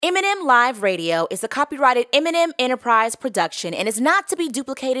M&M Live Radio is a copyrighted M&M Enterprise production and is not to be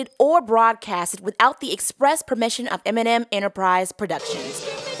duplicated or broadcasted without the express permission of M&M Enterprise Productions.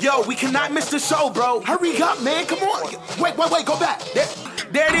 Yo, we cannot miss the show, bro. Hurry up, man. Come on. Wait, go back.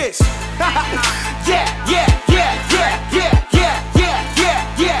 There it is. Yeah.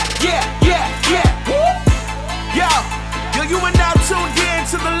 Yo, you are now tuned in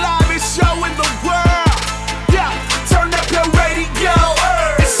to the livest show in the world. Yeah, turn up your radio.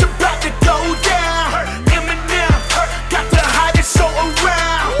 It's about to go down. M&M got the hottest show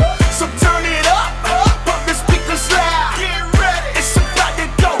around. So turn it up, pump the speakers loud. Get ready. It's about to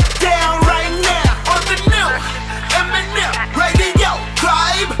go down right now on the new M&M Radio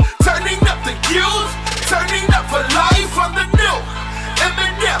vibe. Turning up the youth, turning up for life on the new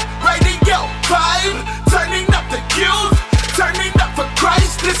M&M Radio vibe. Turning up the youth, turning up for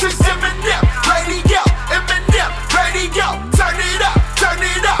Christ. This is M&M Radio, M&M Radio. Turn it up,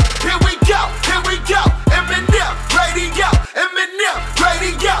 here we go, M&M Radio, M&M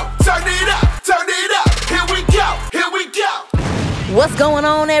Radio. Turn it up, here we go. What's going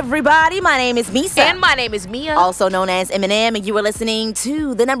on, everybody? My name is Meesa. And my name is Meah. Also known as M&M, and you are listening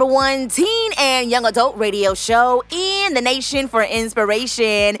to the #1 teen and young adult radio show in the nation for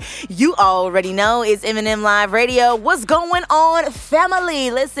inspiration. You already know it's M&M Live Radio. What's going on,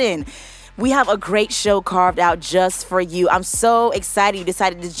 family? Listen, we have a great show carved out just for you. I'm so excited you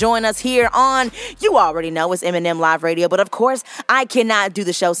decided to join us here on, you already know, it's M&M Live Radio. But of course, I cannot do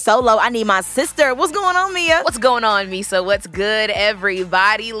the show solo. I need my sister. What's going on, Meah? What's going on, Meesa? What's good,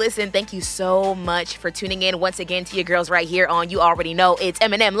 everybody? Listen, thank you so much for tuning in once again to your girls right here on, you already know, it's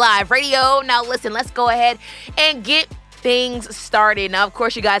M&M Live Radio. Now listen, let's go ahead and get things started. Now, of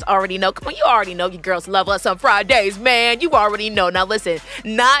course, you guys already know. Come on, you already know your girls love us on Fridays, man. You already know. Now, listen,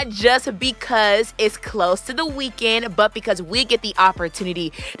 not just because it's close to the weekend, but because we get the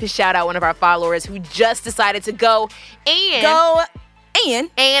opportunity to shout out one of our followers who just decided to go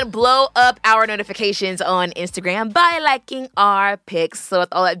and blow up our notifications on Instagram by liking our pics. So with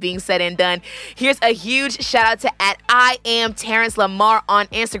all that being said and done, here's a huge shout out to @IamTerrenceLamar on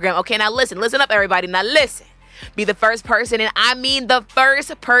Instagram. Okay, now listen up, everybody. Now listen. Be the first person, and I mean the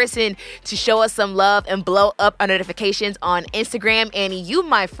first person, to show us some love and blow up our notifications on Instagram. And you,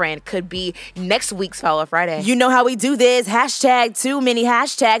 my friend, could be next week's Follow Friday. You know how we do this. #2many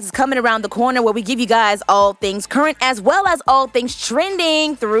is coming around the corner, where we give you guys all things current as well as all things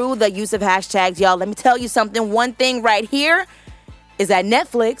trending through the use of hashtags. Y'all, let me tell you something. One thing right here is that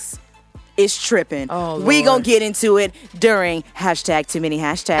Netflix is tripping. Oh, we gonna get into it during #2many.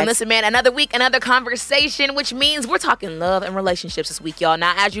 And listen, man, another week, another conversation, which means we're talking love and relationships this week, y'all.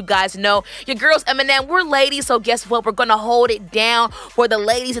 Now, as you guys know, your girls, M&M, we're ladies, so guess what? We're gonna hold it down for the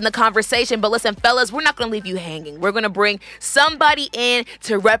ladies in the conversation. But listen, fellas, we're not gonna leave you hanging. We're gonna bring somebody in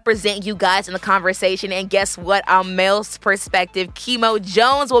to represent you guys in the conversation. And guess what? Our male perspective, Chemo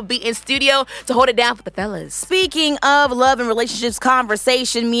Jones, will be in studio to hold it down for the fellas. Speaking of love and relationships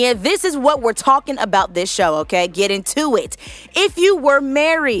conversation, Meah, this is what we're talking about this show, okay? Get into it. If you were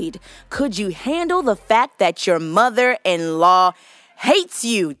married, could you handle the fact that your mother-in-law hates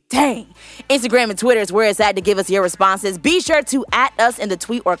you? Dang. Instagram and Twitter is where it's at to give us your responses. Be sure to @ us in the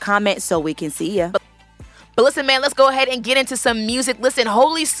tweet or comment so we can see ya. But listen, man, let's go ahead and get into some music. Listen,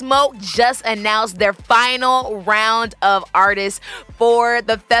 Holy Smoke just announced their final round of artists for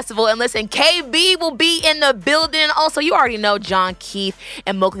the festival. And listen, KB will be in the building. Also, you already know John Keith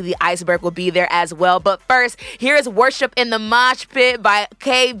and Mowgli the Iceberg will be there as well. But first, here is Worship in the Mosh Pit by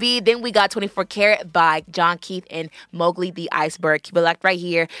KB. Then we got 24 Karat by John Keith and Mowgli the Iceberg. Keep it locked right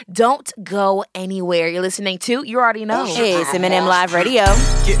here. Don't go anywhere. You're listening to, you already know. Hey, it's M&M Live Radio.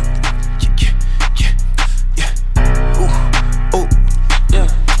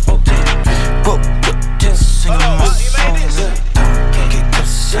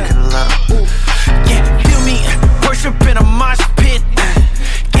 Feel me, worship in a mosh pit.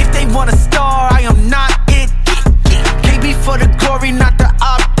 If they want a star, I am not it. KB for the glory, not the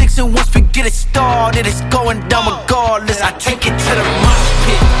optics. And once we get it started, it's going down regardless. I take it to the mosh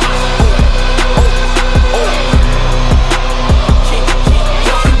pit.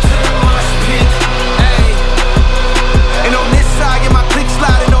 Welcome to the mosh pit. And on this side, get my click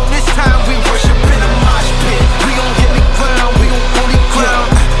sliding. On this time, we worship in a mosh pit. We gon' hit the ground, we gon' hold the ground.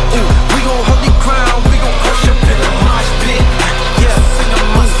 We gon' hold the ground, we gon' worship in the mosh pit. Yeah, sing a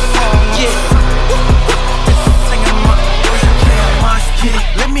song, yeah. Sing a mosh pit.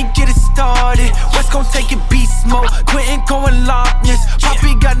 Let me get it started. West gon' take it beast mode. Quentin going lockness.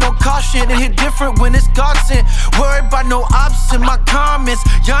 Poppy got no caution. It hit different when it's godsend. Worried about no ops in my comments.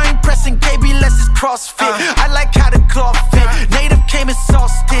 Y'all ain't pressing KB less it's CrossFit. I like how the cloth fit. Native came in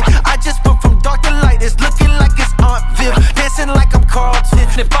sauce stick.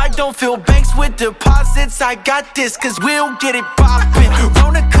 I got this, cause we'll get it poppin'.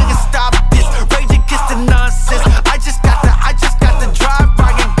 Rona couldn't stop this, rage against the nonsense. I just got the drive,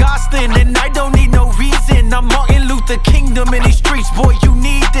 Ryan Gosling, and I don't need no reason. I'm Martin Luther Kingdom in these streets, boy, you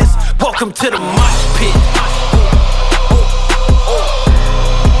need this. Welcome to the mosh pit.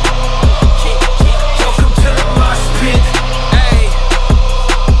 Welcome to the mosh pit. Ay.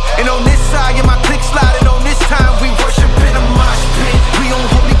 And on this side, yeah, my click sliding. On this time, we worship in a mosh pit. We on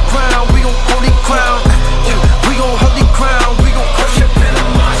holy ground, we on holy ground. We on holy ground, we gon' worship in a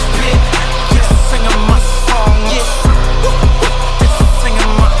mosh pit. Yes, singing my song, yes.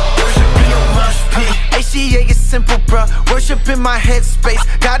 Singing my worship in a mosh pit. ACA is simple, bruh. Worship in my headspace.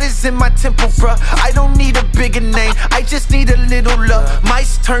 God is in my temple, bruh. I don't need a bigger name, I just need a little love.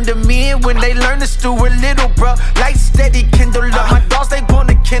 Mice turn to me when they learn us through a little, bruh. Light steady, kindle up. My dogs, they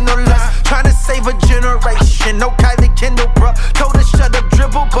wanna kindle us. Trying to save a generation, no Kylie Kindle, bruh. Told us shut up,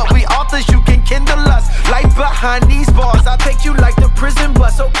 dribble, but we authors, you can kindle us. Life behind these bars, I'll take you like the prison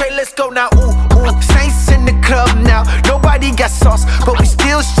bus. Okay, let's go now, ooh, ooh. Saints in the club now, nobody got sauce, but we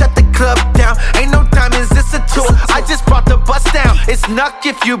still shut the club down. Ain't no diamonds, it's a tour, I just brought the bus down. It's Nuck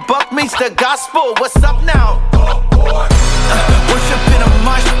if you buck meets the gospel, what's up now? Worship in a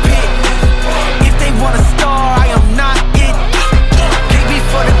mosh pit. If they want a star, I am not it. KB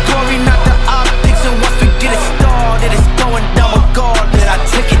for the glory, not the optics. And once we get it started, it's going down regardless. I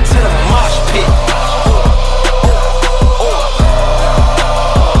take it to the mosh pit.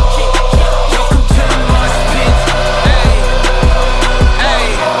 Welcome to the mosh pit. Hey,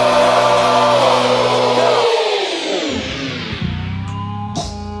 hey.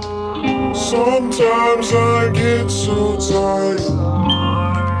 Sometimes I get so tired,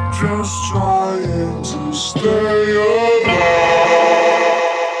 just trying to stay alive.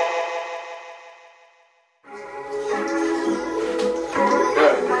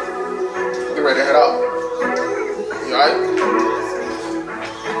 Get ready to head out. You alright?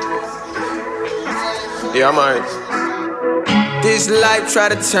 Yeah, I'm alright. This life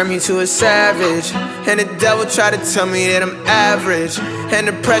tried to turn me to a savage, and the devil tried to tell me that I'm average, and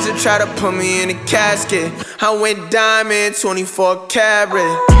the pressure tried to put me in a casket. I went diamond, 24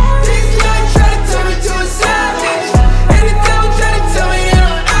 carat. This life tried to turn me to a savage, and the devil tried to tell me that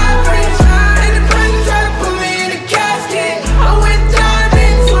I'm average, and the pressure tried to put me in a casket. I went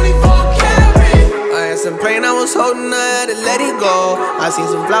diamond, 24 carat. I had some pain I was holding, I had to let it go. I seen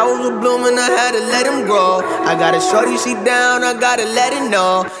some flowers were blooming, I had to let them grow. I got a shorty, she down, I gotta let her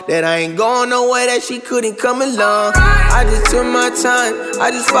know that I ain't going nowhere, that she couldn't come along. I just took my time,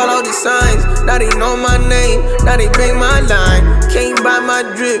 I just followed the signs. Now they know my name, now they bang my line. Came by my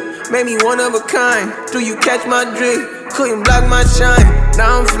drip, made me one of a kind. Do you catch my drip? Couldn't block my shine.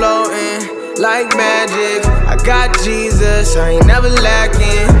 Now I'm floating like magic. I got Jesus, I ain't never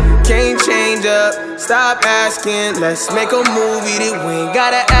lacking. Can't change up, stop asking. Let's make a movie that we ain't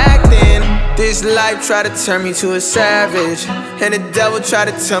gotta act in. This life tried to turn me to a savage, and the devil tried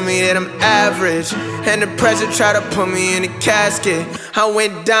to tell me that I'm average, and the pressure tried to put me in a casket. I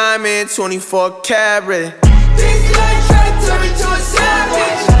went diamond, 24 carat. This life tried to turn me to a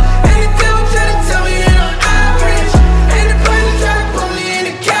savage, and the devil tried to tell me that I'm average, and the pressure tried to put me in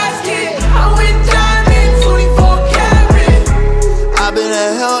a casket. I went diamond, 24 carat. I've been to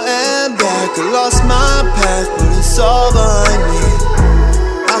hell and back, I lost my path, but it's all behind me.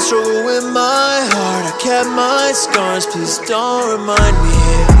 I struggle with my heart, I kept my scars, please don't remind me.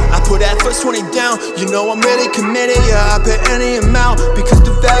 I put that first 20 down, you know I'm really committed, yeah, I put any amount, because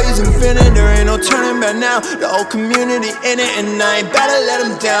the value's infinite, there ain't no turning back now. The whole community in it, and I ain't better let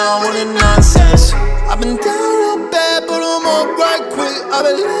them down with the nonsense. I've been down real bad, but I'm up right quick. I've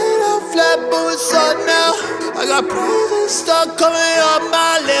been laid out flat, but it's up now. I got praise and stuff coming up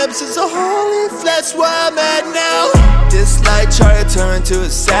my lips, it's a holy flesh where I'm at now. This light tried to turn to a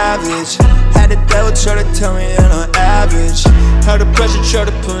savage, had the devil try to tell me that I'm average, had the pressure try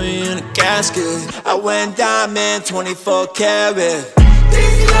to put me in a casket. I went diamond, 24 carat.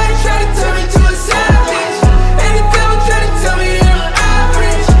 This light tried to turn me to a savage, and the devil tried to tell me that I'm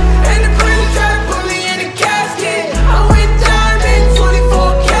average, and the pressure tried to put me in a casket. I went diamond,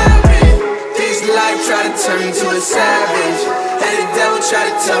 24 carat. This light tried to turn me to a savage, and the devil tried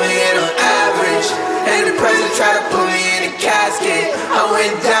to tell me that I'm average, and the pressure tried to put me in a casket. I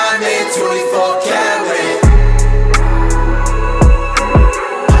went diamond, 24 carat.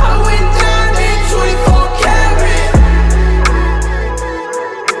 I went diamond, 24 carat.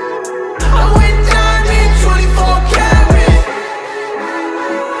 I went diamond, 24 carat.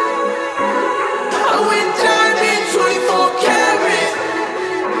 I went diamond, 24 carat.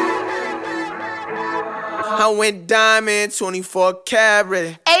 I went diamond, 24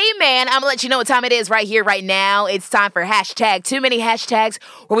 karat. Hey, man, I'm going to let you know what time it is right here, right now. It's time for hashtag Too Many Hashtags,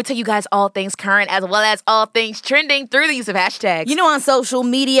 where we tell you guys all things current as well as all things trending through the use of hashtags. You know, on social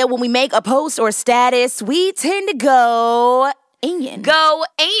media, when we make a post or status, we tend to go in.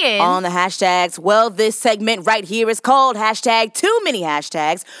 On the hashtags. Well, this segment right here is called hashtag Too Many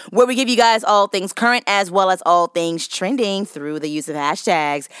Hashtags, where we give you guys all things current as well as all things trending through the use of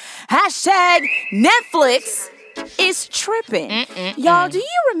hashtags. Hashtag Netflix is tripping. Y'all, do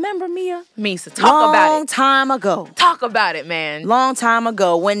you remember, Meah? Meesa, talk about it. Long time ago. Talk about it, man. Long time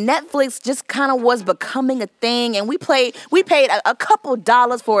ago, when Netflix just kind of was becoming a thing, and we paid a couple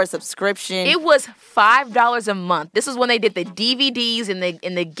dollars for a subscription. It was $5 a month. This is when they did the DVDs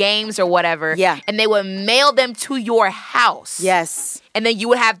and the games or whatever. Yeah. And they would mail them to your house. Yes. And then you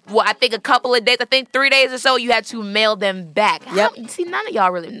would have, I think a couple of days, 3 days or so, you had to mail them back. Yep. See, not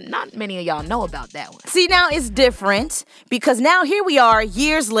many of y'all know about that one. See, now it's different because now here we are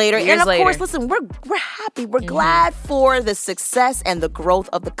years later. And of course, listen, we're happy. We're glad for the success and the growth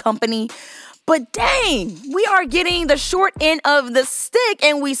of the company. But dang, we are getting the short end of the stick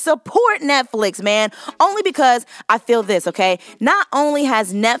and we support Netflix, man. Only because I feel this, okay? Not only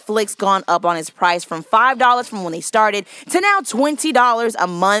has Netflix gone up on its price from $5 from when they started to now $20 a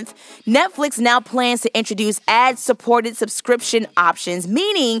month, Netflix now plans to introduce ad-supported subscription options,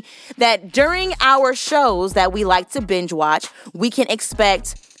 meaning that during our shows that we like to binge watch, we can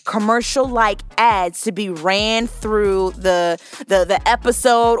expect commercial-like ads to be ran through the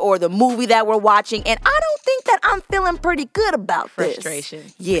episode or the movie that we're watching, and I don't think that I'm feeling pretty good about frustration.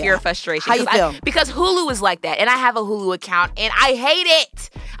 This. Yeah, pure frustration. How you feel? Because Hulu is like that, and I have a Hulu account, and I hate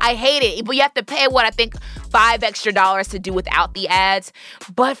it. But you have to pay I think $5 extra to do without the ads.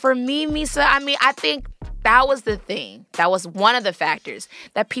 But for me, Meesa, I think that was the thing. That was one of the factors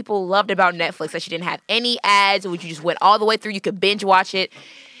that people loved about Netflix, that you didn't have any ads, which you just went all the way through. You could binge watch it.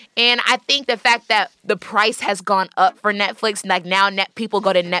 And I think the fact that the price has gone up for Netflix, like now people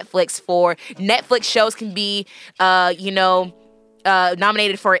go to Netflix for Netflix shows can be,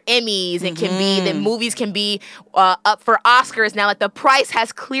 nominated for Emmys and can be, the movies can be up for Oscars now. Like the price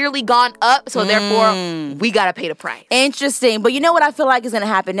has clearly gone up, so therefore we gotta pay the price. Interesting, but you know what I feel like is gonna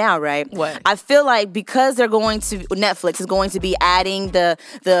happen now, right? What? I feel like because Netflix is going to be adding the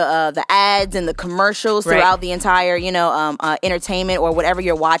ads and the commercials throughout the entire entertainment or whatever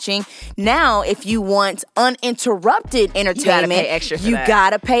you're watching. Now, if you want uninterrupted entertainment, you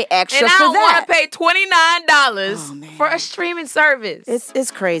gotta pay extra for that. And I don't want to pay $29 for a streaming service.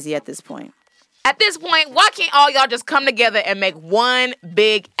 It's crazy at this point. At this point, why can't all y'all just come together and make one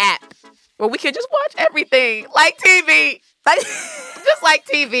big app where we can just watch everything like TV? Just like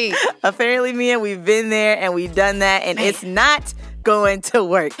TV. Apparently, Meah, we've been there and we've done that, and it's not going to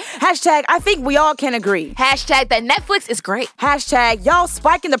work. Hashtag, I think we all can agree. Hashtag that Netflix is great. Hashtag, y'all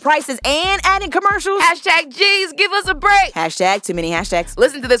spiking the prices and adding commercials. Hashtag, geez, give us a break. Hashtag, too many hashtags.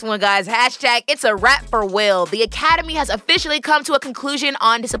 Listen to this one, guys. Hashtag, it's a wrap for Will. The Academy has officially come to a conclusion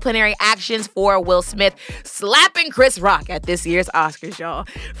on disciplinary actions for Will Smith slapping Chris Rock at this year's Oscars, y'all.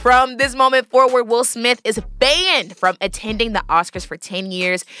 From this moment forward, Will Smith is banned from attending the Oscars for 10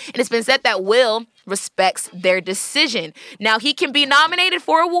 years, and it's been said that Will respects their decision. Now, he can be nominated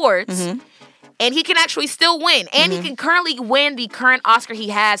for awards, and he can actually still win. And he can currently win the current Oscar he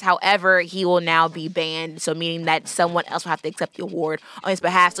has. However, he will now be banned, so meaning that someone else will have to accept the award on his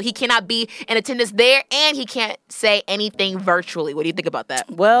behalf. So he cannot be in attendance there, and he can't say anything virtually. What do you think about that?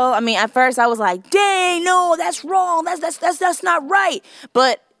 Well, at first I was like, dang, no, that's wrong. That's not right.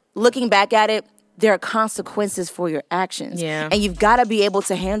 But looking back at it, there are consequences for your actions. Yeah. And you've got to be able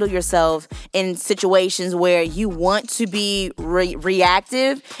to handle yourself in situations where you want to be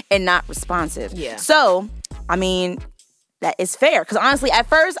reactive and not responsive. Yeah. So, that is fair. Because honestly, at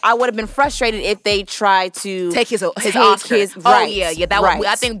first, I would have been frustrated if they tried to take his Oscar.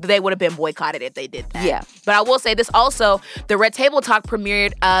 I think they would have been boycotted if they did that. Yeah. But I will say this also, the Red Table Talk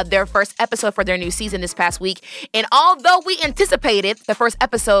premiered their first episode for their new season this past week. And although we anticipated the first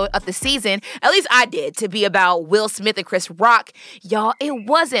episode of the season, at least I did, to be about Will Smith and Chris Rock, y'all, it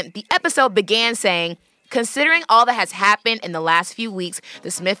wasn't. The episode began saying, considering all that has happened in the last few weeks,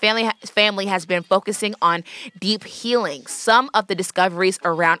 the Smith family has been focusing on deep healing. Some of the discoveries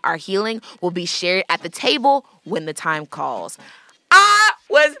around our healing will be shared at the table when the time calls. I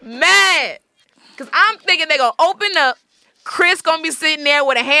was mad because I'm thinking they're going to open up. Chris going to be sitting there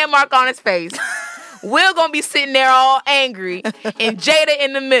with a hand mark on his face. Will going to be sitting there all angry and Jada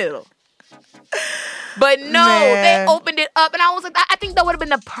in the middle. But no, Man. they opened it up, and I was like, I think that would have been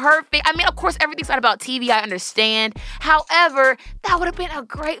the perfect. I mean, of course, everything's not about TV. I understand. However, that would have been a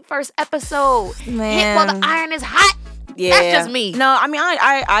great first episode. Man. Hit while the iron is hot. Yeah. That's just me. No, I mean,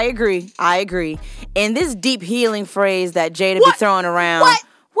 I agree. I agree. And this deep healing phrase that Jada be What? throwing around.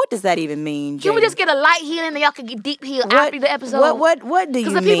 What does that even mean, Jada? Can we just get a light healing and y'all can get deep heal after the episode? What do you mean?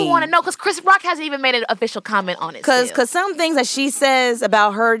 Because the people want to know. Because Chris Rock hasn't even made an official comment on it. Because some things that she says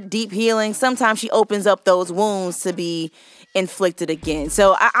about her deep healing, sometimes she opens up those wounds to be inflicted again.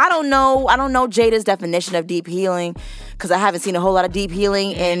 So I don't know. I don't know Jada's definition of deep healing because I haven't seen a whole lot of deep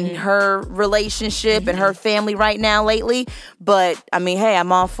healing in her relationship and her family right now lately. But I mean, hey,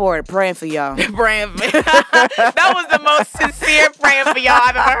 I'm all for it. Praying for y'all. Praying for that was the most sincere praying for y'all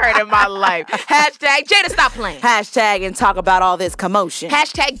I've ever heard in my life. Hashtag Jada, stop playing. Hashtag and talk about all this commotion.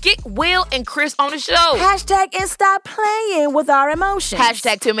 Hashtag get Will and Chris on the show. Hashtag and stop playing with our emotions.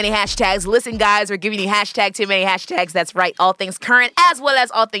 Hashtag too many hashtags. Listen, guys, we're giving you hashtag too many hashtags. That's right. All things current as well as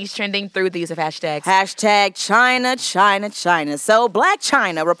all things trending through the use of hashtags. Hashtag China, China, China. So Black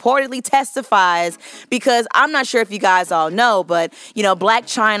China reportedly testifies because I'm not sure if you guys all know, but, you know, Black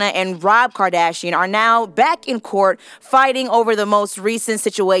China and Rob Kardashian are now back in court fighting over the most recent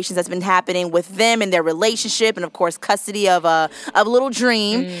situations that's been happening with them and their relationship and, of course, custody of Little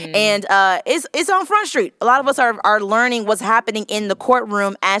Dream. And it's on Front Street. A lot of us are learning what's happening in the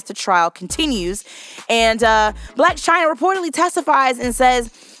courtroom as the trial continues. And Black China reportedly testifies and says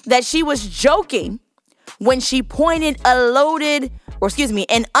that she was joking when she pointed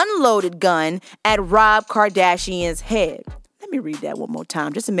an unloaded gun at Rob Kardashian's head. Let me read that one more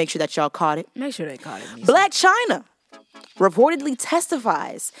time just to make sure that y'all caught it. Make sure they caught it. Black China reportedly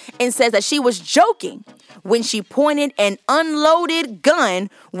testifies and says that she was joking when she pointed an unloaded gun,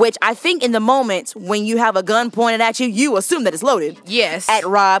 which I think in the moment when you have a gun pointed at you, you assume that it's loaded. Yes. At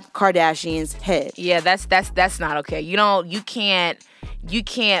Rob Kardashian's head. Yeah, that's not okay. You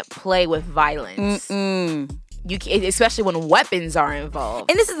can't play with violence. You can't, especially when weapons are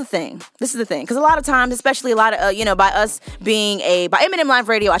involved. And this is the thing, because a lot of times, especially a lot of, by us by M&M Live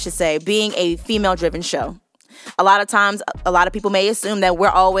Radio, I should say, being a female-driven show, a lot of times, a lot of people may assume that we're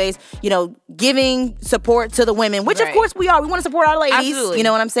always, giving support to the women, which of course we are. We want to support our ladies. Absolutely. You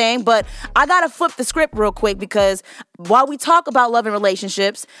know what I'm saying? But I got to flip the script real quick because while we talk about love and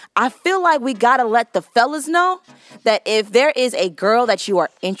relationships, I feel like we got to let the fellas know that if there is a girl that you are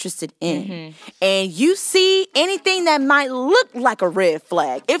interested in and you see anything that might look like a red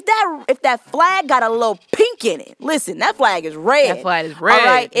flag, if that flag got a little pink in it, listen, that flag is red. That flag is red. All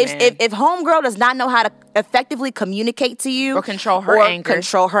right. Man. If homegirl does not know how to effectively communicate to you or control her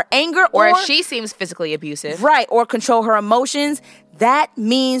anger, or if she seems physically abusive, right, or control her emotions, that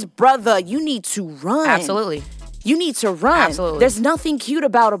means, brother, you need to run. Absolutely. You need to run. Absolutely. There's nothing cute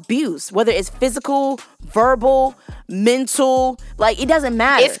about abuse, whether it's physical, verbal, mental, it doesn't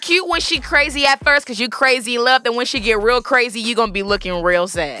matter. It's cute when she crazy at first because you crazy in love, and when she get real crazy, you gonna be looking real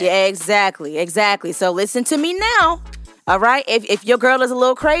sad. Yeah, exactly. So listen to me now, all right? If your girl is a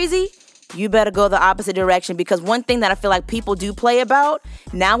little crazy, you better go the opposite direction, because one thing that I feel like people do play about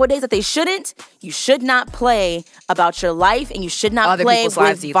nowadays that they shouldn't, you should not play about your life, and you should not Other play people's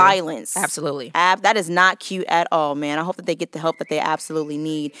lives with either. violence. Absolutely. That is not cute at all, man. I hope that they get the help that they absolutely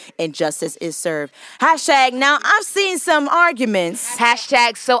need and justice is served. Hashtag, now I've seen some arguments.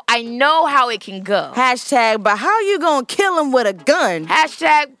 Hashtag, so I know how it can go. Hashtag, but how you gonna kill him with a gun?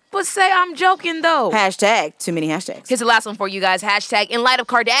 Hashtag, but say I'm joking though. Hashtag, too many hashtags. Here's the last one for you guys. Hashtag, in light of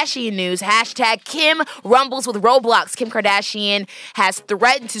Kardashian news, hashtag Kim rumbles with Roblox. Kim Kardashian has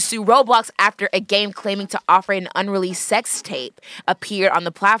threatened to sue Roblox after a game claiming to offer an unreleased sex tape appeared on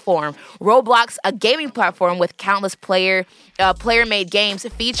the platform. Roblox, a gaming platform with countless player-made games,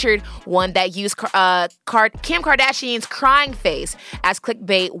 featured one that used Kim Kardashian's crying face as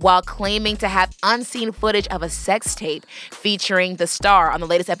clickbait while claiming to have unseen footage of a sex tape featuring the star on the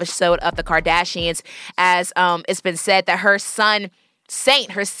latest episode of the Kardashians, as it's been said that her son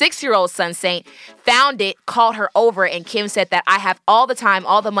Saint, her 6-year-old son Saint, found it, called her over, and Kim said that I have all the time,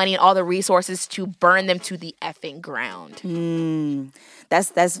 all the money, and all the resources to burn them to the effing ground.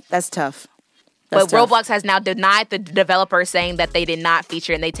 That's tough. But Roblox has now denied the developer, saying that they did not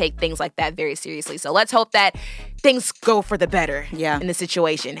feature, and they take things like that very seriously. So let's hope that things go for the better in the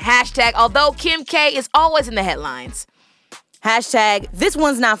situation. Hashtag, although Kim K is always in the headlines, Hashtag, this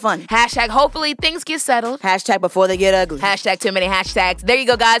one's not funny. Hashtag, hopefully things get settled. Hashtag, before they get ugly. Hashtag, too many hashtags. There you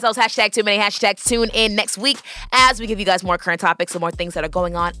go, guys. Those hashtag, too many hashtags. Tune in next week as we give you guys more current topics and more things that are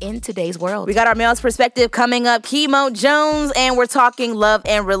going on in today's world. We got our male's perspective coming up, Chemo Jones, and we're talking love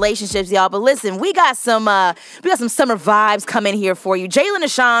and relationships, y'all. But listen, we got some summer vibes coming here for you. Jalen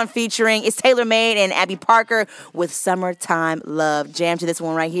Ashawn featuring It's Taylor Made and Abby Parker with Summertime Love. Jam to this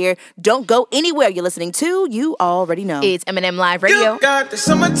one right here. Don't go anywhere. You're listening to You Already Know. It's M&M Live Radio. You got the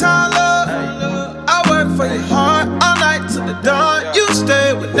summertime love. I work for your heart all night till the dawn. You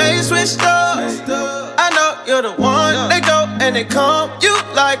stay when they switch stars. I know you're the one. They go and they come. You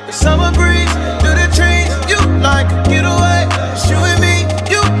like the summer breeze through the trees. You like a getaway. It's you and me.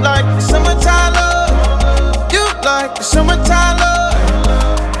 You like the summertime love. You like the summertime love.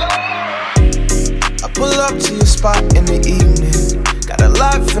 I pull up to your spot in the evening. Got a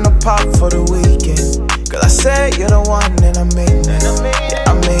life in a pop for the weekend. Girl, I said you're the one and I mean that. Yeah,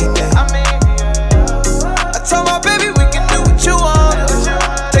 I mean that. I told my baby we can do what you want.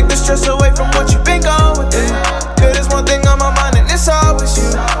 Take the stress away from what you've been going through. Girl, there's one thing on my mind and it's always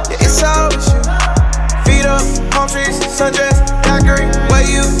you. Yeah, it's always you. Feet up, palm trees, sundress, daiquiri. Way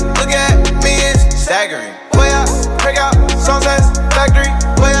you look at me is staggering. Way I break out, songs as factory.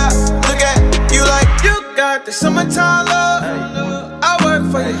 Way I look at you like you got the summertime love. I work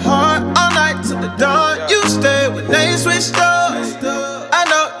for your heart all night till the dawn. You stay when they switch stars. I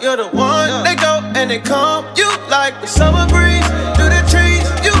know you're the one. They go and they come. You like the summer breeze through the trees.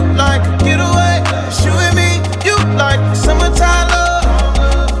 You like a getaway. It's you and me. You like the summertime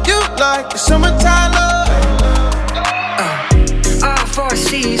love. You like the summertime love. All 4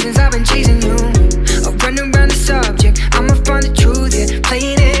 seasons I've been chasing you. Running around the subject, I'ma find the truth, yeah.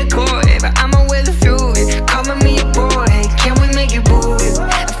 Playing it coy, but I'ma with a few, yeah. Calling me a boy, can we make it boo?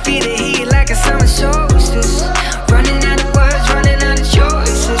 I feel the heat like a summer solstice. Running out of words, running out of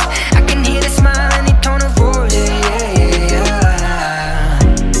choices. I can hear the smile and the tone of voice, yeah.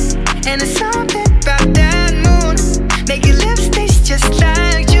 And it's something about that moon. Make your lips taste just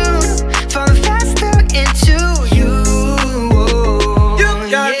like June. Falling faster into you. You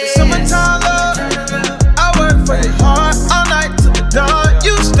got the summertime love. I work for your heart all night till the dawn.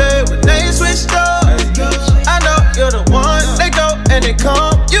 You stay when they switch stars. I know you're the one. They go and they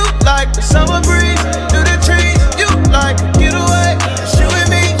come. You like the summer breeze through the trees. You like a getaway. It's you and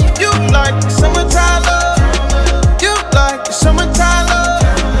me. You like the summertime love. You like the summertime love.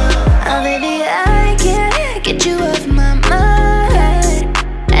 Oh baby, I can't get you off my mind,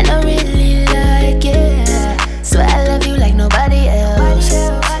 and I really like it. Swear I love you like nobody else.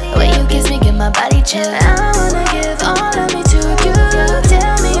 When you kiss me, give my body chill. I wanna give all of me to you.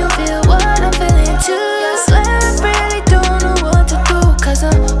 Tell me you feel what I'm feeling too. Swear I really don't know what to do, 'cause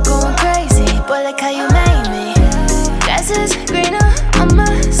I'm going crazy. Boy, like how you made me. Grass is greener on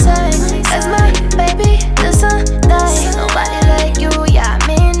my side. That's my baby, the sunlight. Nobody like you, yeah, I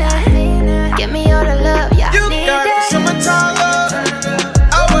mean that. Give me all the love, yeah, I You need got the it. summertime love.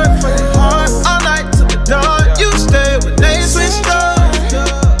 I work for your heart all night till the dawn. You stay when they switch stars.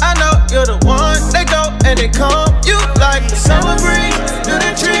 I know you're the one. They go and they come. You like the summer breeze through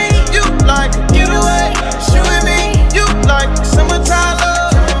the trees. You like a getaway. It's you and me. You like the summertime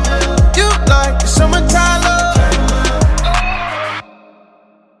love. You like the summertime love.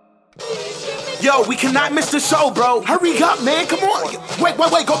 Yo, we cannot miss the show, bro. Hurry up, man. Come on. Wait,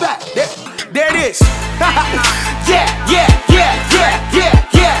 go back. There it is. Yeah.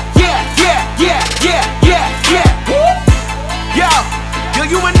 Yo,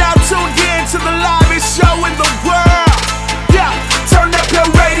 you are now tuned in to the livest show in the world. Yeah, turn up your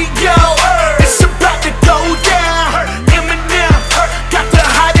radio. It's about to go down. M&M got the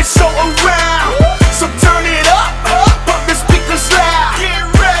hottest show around. So turn it up, pump the speakers loud. Get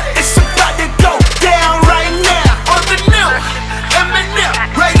ready. It's about to go down right now on the new M&M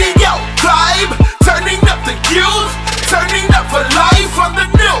Radio vibe. Turning up the youth, turning up for life on the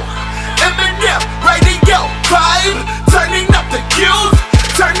new M&M Radio vibe. Turning up the youth,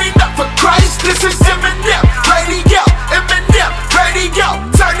 turning up for Christ. This is M&M Radio, M&M Radio.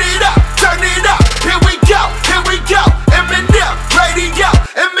 Turn it up, turn it up. Here we go, M&M Radio,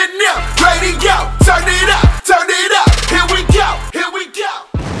 M&M Radio. Turn it up. Here we go.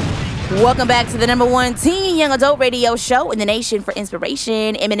 Welcome back to the #1 teen young adult radio show in the nation for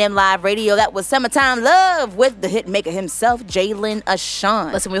inspiration, M&M Live Radio. That was Summertime Love with the hit maker himself, Jalen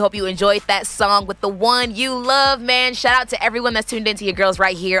Ashawn. Listen, we hope you enjoyed that song with the one you love, man. Shout out to everyone that's tuned into your girls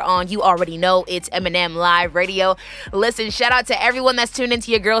right here on You Already Know It's M&M Live Radio. Listen, shout out to everyone that's tuned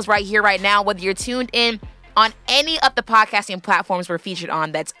into your girls right here, right now, whether you're tuned in on any of the podcasting platforms we're featured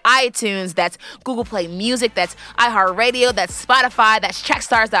on. That's iTunes, that's Google Play Music, that's iHeartRadio, that's Spotify, that's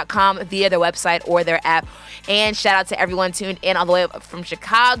Trackstars.com via their website or their app. And shout out to everyone tuned in all the way up from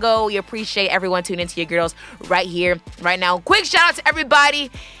Chicago. We appreciate everyone tuned into your girls right here, right now. Quick shout out to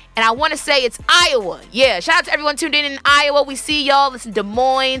everybody. And I want to say it's Iowa. Yeah, shout out to everyone tuned in Iowa. We see y'all. Listen, Des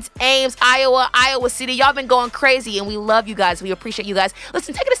Moines, Ames, Iowa City. Y'all been going crazy, and we love you guys. We appreciate you guys.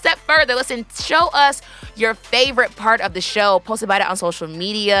 Listen, take it a step further. Listen, show us your favorite part of the show. Post about it on social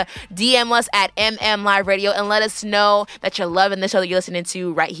media. DM us at M&M Live Radio, and let us know that you're loving the show that you're listening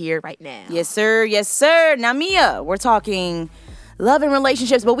to right here, right now. Yes, sir. Yes, sir. Now, Meah, we're talking love and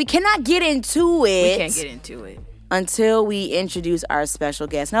relationships, but we cannot get into it. We can't get into it until we introduce our special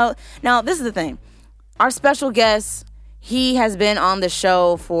guest. Now, this is the thing. Our special guest, he has been on the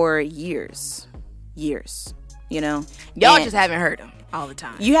show for years, you know. Y'all just haven't heard him all the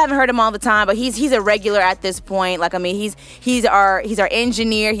time. You haven't heard him all the time, but he's a regular at this point. Like, I mean, he's our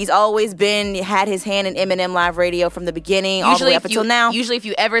engineer. He's always had his hand in M&M Live Radio from the beginning all the way up until now. Usually if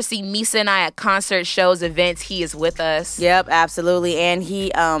you ever see Meesa and I at concert shows, events, he is with us. Yep, absolutely. And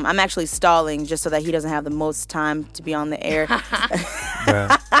I'm actually stalling just so that he doesn't have the most time to be on the air.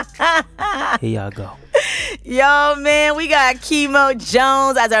 Here y'all go. Yo, man, we got Chemo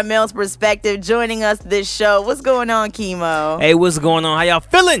Jones as our male's perspective joining us this show. What's going on, Chemo? Hey, what's going on? How y'all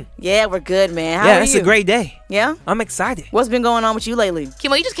feeling? Yeah, we're good, man. How are you? It's a great day. Yeah? I'm excited. What's been going on with you lately?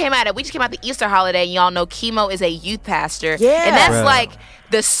 Chemo, we just came out the Easter holiday, and y'all know Chemo is a youth pastor. Yeah. And that's like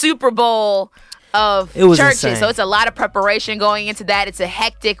the Super Bowl of churches. Insane. So it's a lot of preparation going into that. It's a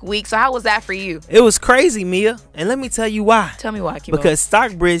hectic week. So how was that for you? It was crazy, Meah. And let me tell you why. Tell me why, Chemo. Because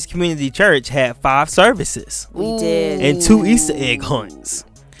Stockbridge Community Church had 5 services. We did. And 2 Easter egg hunts.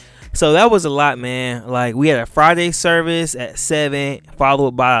 So that was a lot, man. Like, we had a Friday service at 7,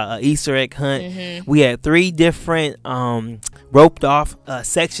 followed by an Easter egg hunt. Mm-hmm. We had 3 different roped off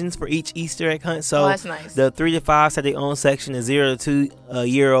sections for each Easter egg hunt. So that's nice. The 3 to 5 had their own section. The 0 to 2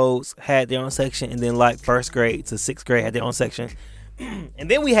 year olds had their own section, and then like 1st grade to 6th grade had their own section. And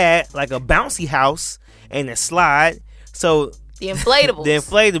then we had like a bouncy house and a slide. So the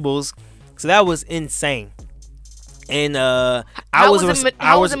inflatables. So that was insane. And I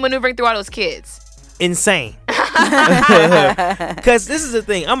was maneuvering through all those kids. Insane. Because this is the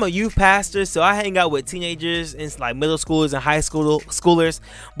thing. I'm a youth pastor, so I hang out with teenagers and like middle schoolers and high schoolers.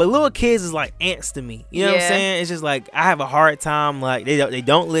 But little kids is like ants to me. You know what I'm saying? It's just like I have a hard time. Like they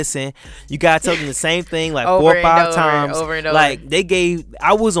don't listen. You gotta tell them the same thing like 4 or 5 times. Over and over. Like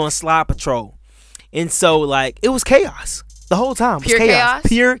I was on slide patrol, and so like it was chaos the whole time. Pure chaos.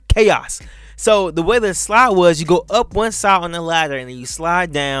 Pure chaos. So the way the slide was, you go up one side on the ladder and then you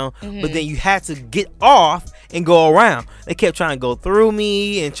slide down, but then you had to get off and go around. They kept trying to go through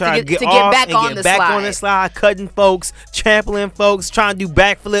me and try to get off back and on get back on the slide, cutting folks, trampling folks, trying to do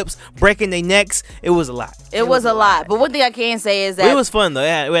backflips, breaking their necks. It was a lot. It was a lot. But one thing I can say is that it was fun though.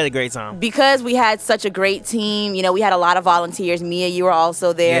 Yeah, we had a great time. Because we had such a great team, you know, we had a lot of volunteers. Meah, you were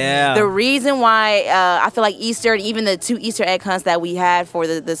also there. Yeah. The reason why I feel like Easter and even the 2 Easter egg hunts that we had for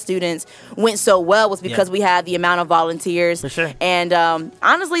the students went so well was because we had the amount of volunteers. For sure. And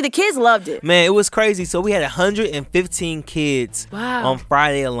honestly, the kids loved it. Man, it was crazy. So we had 115 kids on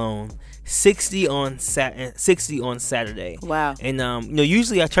Friday alone. 60 on Saturday. Wow. And you know,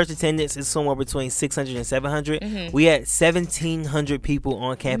 usually our church attendance is somewhere between 600 and 700. Mm-hmm. We had 1,700 people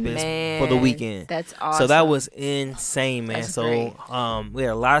on campus for the weekend. That's awesome. So that was insane, man. That's so great. We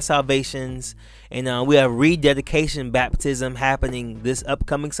had a lot of salvations. And we have rededication baptism happening this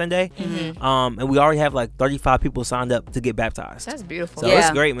upcoming Sunday. Mm-hmm. And we already have like 35 people signed up to get baptized. That's beautiful. So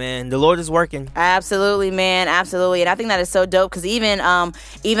it's great, man. The Lord is working. Absolutely, man. Absolutely. And I think that is so dope because even on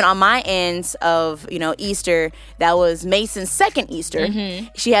my ends of, you know, Easter, that was Mason's second Easter. Mm-hmm.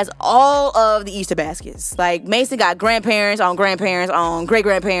 She has all of the Easter baskets. Like, Mason got grandparents on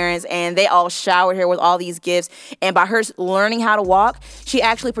great-grandparents, and they all showered her with all these gifts. And by her learning how to walk, she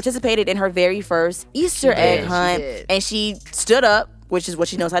actually participated in her very first Easter egg hunt, and she stood up, which is what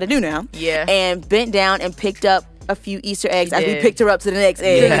she knows how to do now, and bent down and picked up a few Easter eggs as we picked her up to the next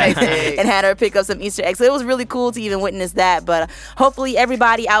egg and had her pick up some Easter eggs. So it was really cool to even witness that. But hopefully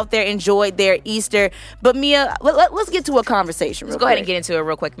everybody out there enjoyed their Easter. But Meah, let's get to a conversation. Let's go ahead and get into it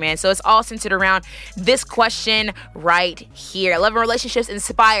real quick, man. So it's all centered around this question right here. Love and relationships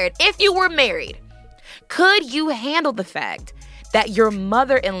inspired. If you were married, could you handle the fact that your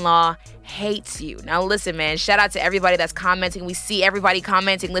mother-in-law hates you? Now listen, man, shout out to everybody that's commenting. We see everybody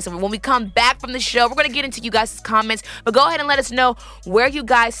commenting. Listen, when we come back from the show, we're going to get into you guys' comments, but go ahead and let us know where you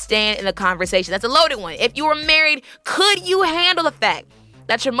guys stand in the conversation. That's a loaded one. If you were married, could you handle the fact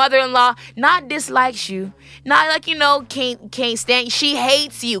that your mother-in-law not dislikes you, not like, can't stand, she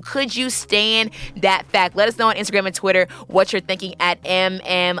hates you. Could you stand that fact? Let us know on Instagram and Twitter what you're thinking at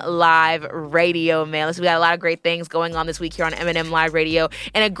M&M Live Radio, man. Listen, we got a lot of great things going on this week here on M&M Live Radio,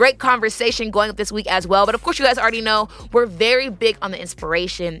 and a great conversation going up this week as well. But of course, you guys already know we're very big on the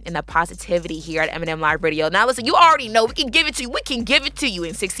inspiration and the positivity here at M&M Live Radio. Now, listen, you already know we can give it to you. We can give it to you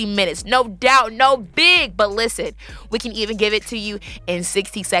in 60 minutes. No doubt, no big. But listen, we can even give it to you in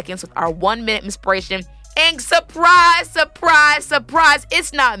 60 seconds with our 1-minute inspiration. And surprise, surprise, surprise,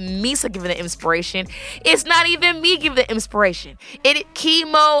 it's not Meesa giving the inspiration. It's not even me giving the inspiration.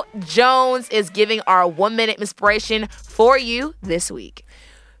 Kimo Jones is giving our 1-minute inspiration for you this week.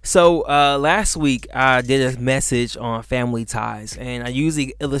 So last week I did a message on family ties, and I used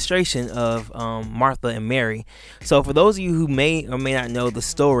the illustration of Martha and Mary. So for those of you who may or may not know the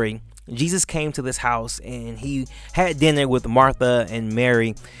story, Jesus came to this house and he had dinner with Martha and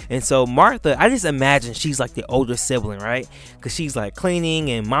Mary. And so Martha, I just imagine she's like the older sibling, right? Because she's like cleaning,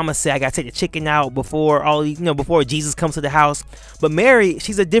 and Mama said I gotta take the chicken out before before Jesus comes to the house. But Mary,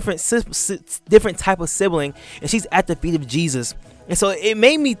 she's a different type of sibling, and she's at the feet of Jesus. And so it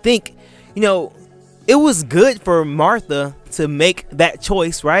made me think, it was good for Martha to make that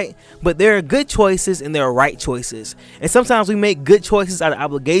choice, right? But there are good choices and there are right choices. And sometimes we make good choices out of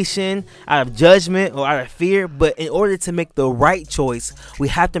obligation, out of judgment, or out of fear. But in order to make the right choice, we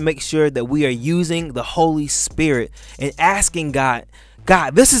have to make sure that we are using the Holy Spirit and asking God,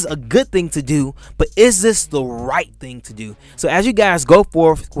 this is a good thing to do, but is this the right thing to do? So as you guys go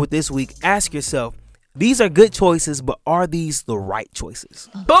forth with this week, ask yourself, these are good choices, but are these the right choices?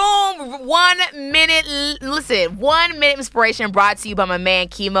 Boom! 1 minute. Listen, 1 minute inspiration brought to you by my man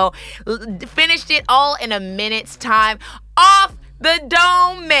Kimo. Finished it all in a minute's time. Off the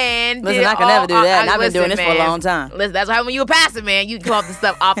dome, man. Listen, I can never do that. I've been doing this for a long time. Listen, that's why when you a pastor, man, you come off the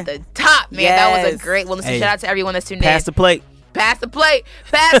stuff off the top, man. Yes. That was a great one. Listen, shout out to everyone that's tuned in. Pass the plate. Pass the plate.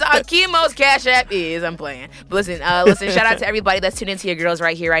 Pass on Kimo's Cash App is. I'm playing. But listen, shout out to everybody that's tuned into your girls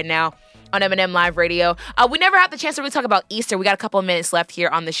right here, right now on M&M Live Radio. We never had the chance to really talk about Easter. We got a couple of minutes left here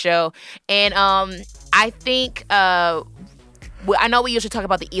on the show. And I think, I know we usually talk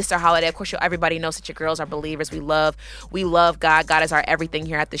about the Easter holiday. Of course, everybody knows that your girls are believers. We love God. God is our everything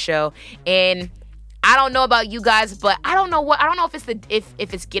here at the show. And I don't know about you guys, but I don't know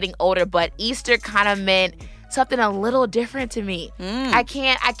if it's getting older, but Easter kind of meant something a little different to me. I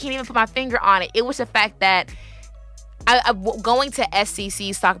can't even put my finger on it. It was the fact that I going to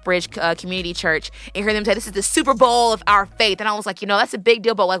SCC Stockbridge Community Church and hear them say this is the Super Bowl of our faith, and I was like, that's a big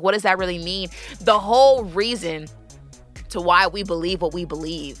deal, but like, what does that really mean? The whole reason to why we believe what we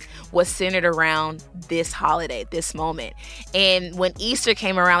believe was centered around this holiday, this moment. And when Easter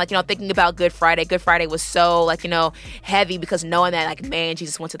came around, thinking about Good Friday was so heavy, because knowing that man,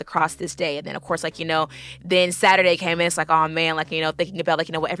 Jesus went to the cross this day. And then of course, then Saturday came in, it's like, oh man, thinking about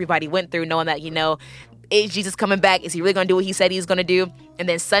what everybody went through, knowing that, is Jesus coming back? Is he really going to do what he said he was going to do? And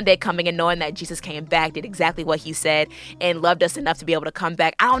then Sunday coming and knowing that Jesus came back, did exactly what he said, and loved us enough to be able to come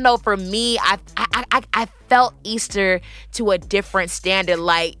back. I don't know. For me, I felt Easter to a different standard.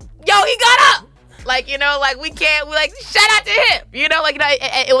 Like, yo, he got up. We shout out to him.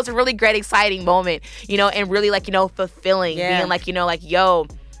 It was a really great, exciting moment, and really fulfilling. Yeah. Being yo,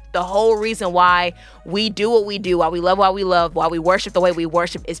 the whole reason why we do what we do, why we love, why we worship the way we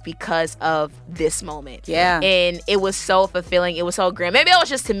worship is because of this moment. Yeah. And it was so fulfilling. It was so grand. Maybe it was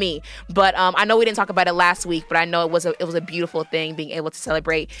just to me, but I know we didn't talk about it last week, but I know it was a beautiful thing being able to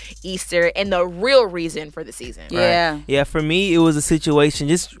celebrate Easter and the real reason for the season. Yeah. Right? Yeah, for me, it was a situation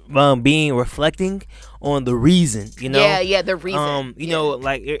just reflecting on the reason, Yeah, the reason.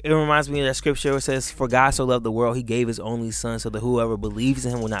 It reminds me of that scripture where it says, for God so loved the world, he gave his only son so that whoever believes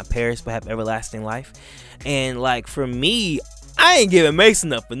in him will not perish but have everlasting life. And for me, I ain't giving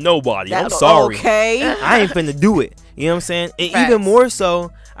Mason up for nobody. I'm sorry. Okay. I ain't finna do it. You know what I'm saying? And even more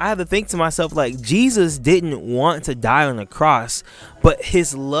so, I have to think to myself, Jesus didn't want to die on the cross, but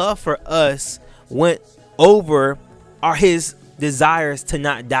his love for us went over his desires to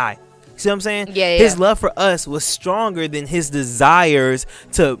not die. See what I'm saying? Yeah. His love for us was stronger than his desires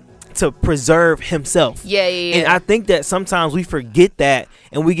to preserve himself. Yeah. And I think that sometimes we forget that,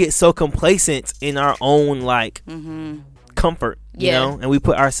 and we get so complacent in our own comfort, you know, and we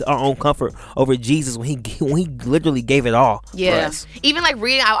put our own comfort over Jesus when he literally gave it all. Yeah. For us. Even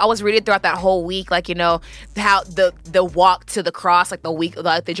reading, I was reading throughout that whole week, how the walk to the cross,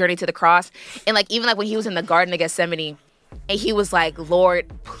 the journey to the cross, and even when he was in the Garden of Gethsemane. And he was like, Lord,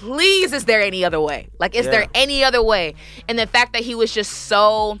 please, is there any other way? Is there any other way? And the fact that he was just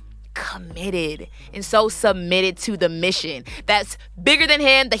so committed and so submitted to the mission that's bigger than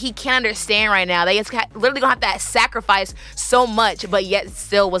him, that he can't understand right now. They just literally gonna have to sacrifice so much, but yet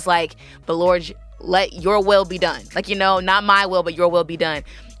still was like, but Lord, let your will be done. Like, not my will, but your will be done.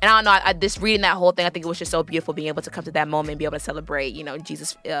 And I don't know, I just reading that whole thing, I think it was just so beautiful being able to come to that moment and be able to celebrate,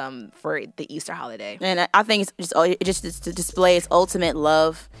 Jesus for the Easter holiday. And I think it just to display its ultimate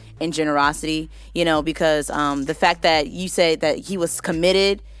love and generosity, because the fact that you said that he was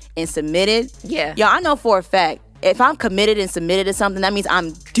committed and submitted. Yeah. Y'all, I know for a fact, if I'm committed and submitted to something, that means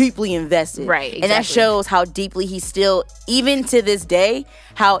I'm deeply invested. Right, exactly. And that shows how deeply he's still, even to this day,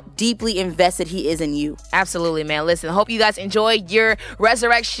 how deeply invested he is in you. Absolutely, man. Listen, hope you guys enjoy your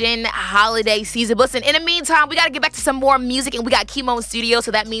Resurrection holiday season. But listen, in the meantime, we got to get back to some more music, and we got Chemo in studio,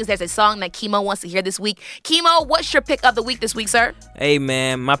 so that means there's a song that Chemo wants to hear this week. Chemo, what's your pick of the week this week, sir? Hey,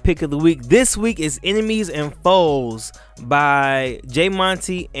 man, my pick of the week this week is Enemies and Foes by J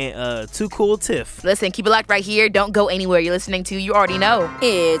Monty and Too Cool Tiff. Listen, keep it locked right here. Don't go anywhere. You're listening to, you already know,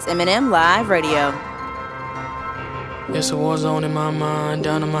 It's M&M Live Radio. It's a war zone in my mind,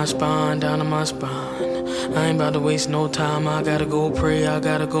 down to my spine, down to my spine. I ain't about to waste no time, I gotta go pray, I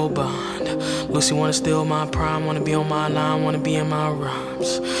gotta go bond. Lucy wanna steal my prime, wanna be on my line, wanna be in my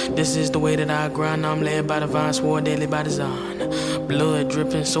rhymes. This is the way that I grind, I'm led by divine, swore daily by design. Blood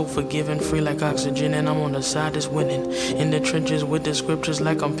dripping, so forgiving, free like oxygen, and I'm on the side that's winning. In the trenches with the scriptures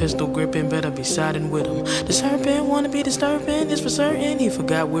like I'm pistol gripping, better be siding with him. The serpent wanna be disturbing, it's for certain, he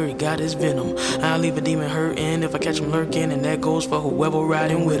forgot where he got his venom. I'll leave a demon hurting if I catch him lurking, and that goes for whoever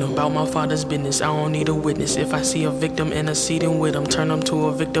riding with him. About my father's business, I don't need a witness. If I see a victim interceding with him, turn him to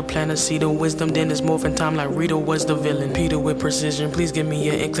a victor, plant a seed of wisdom, then it's morphin' time like Rita was the villain. Peter with precision, please give me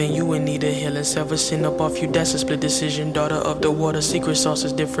your inkling, you in need of healing. Sever sin up off you, that's a split decision. Daughter of the water, secret sauce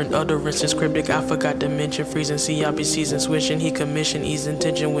is different, utterances cryptic, I forgot to mention. Freezing, see I be season switching, he commission, ease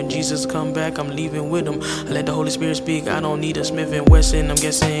intention. When Jesus come back, I'm leaving with him. I let the Holy Spirit speak, I don't need a Smith and Wesson. I'm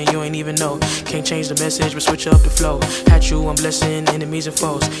guessing you ain't even know, can't change the message, but switch up the flow. At you, I'm blessing enemies and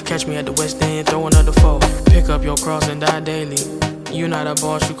foes. Catch me at the West End, throw another foe. Pick up your cross and die daily. You not a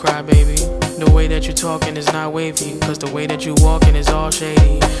boss, you cry, baby. The way that you talking is not wavy, cause the way that you walking is all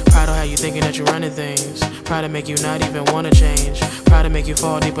shady. Proud of how you thinking that you running things. Proud to make you not even wanna change. Proud to make you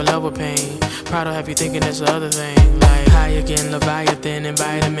fall deep in love with pain. Proud to have you thinking that's the other thing. Like high again, Leviathan and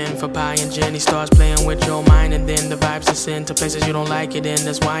vitamin for pie and gin. He starts playing with your mind, and then the vibes descend to places you don't like it in.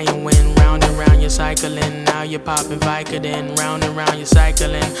 That's why you win. Round and round you're cycling. Now you're popping Vicodin. Round and round you're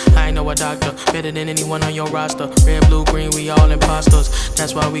cycling. I know a doctor better than anyone on your roster. Red, blue, green, we all imposters.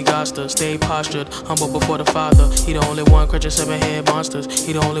 That's why we got to stay postured, humble before the Father. He the only one crushing 7-head monsters.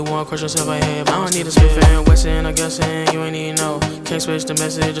 He the only one crushing 7-head monsters. I don't need a Smith and Wesson, I'm guessing you ain't even know. Can't switch the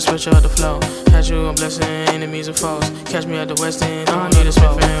message, just switch up the flow. At you, I'm blessing enemies and foes. Catch me at the West End, I don't need a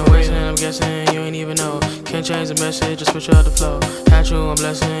Smith and Wesson, I'm guessing you ain't even know. Can't change the message, just switch up the flow. At you, I'm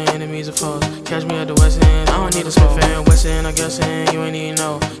blessing enemies and foes. Catch me at the West End, I don't need a Smith and Wesson, I'm guessing you ain't even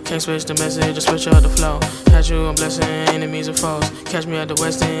know. Can't switch the message, just switch up the flow. At you, I'm blessing enemies and foes. Catch me at the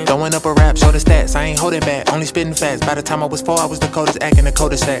West End. Throwing up a rap, show the stats, I ain't holding back, only spitting facts. By the time I was 4, I was the coldest, acting the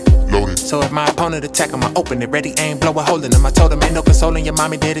coldest act. Loaded. So if my opponent attack him, I open it, ready, aim, blow a hole in him. I told him, ain't no consoling your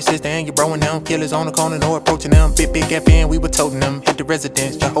mommy, daddy, sister, and your bro and them. Killers on the corner, no approaching them. Big FN, we were toting them. Hit the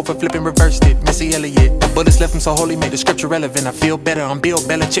residence, Jehovah flipping, reversed it. Missy Elliott, the bullets left him so holy, made the scripture relevant. I feel better, I'm Bill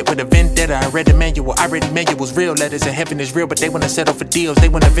Belichick with a vendetta. I read the manual, I read the manuals, real letters in heaven is real, but they wanna settle for deals. They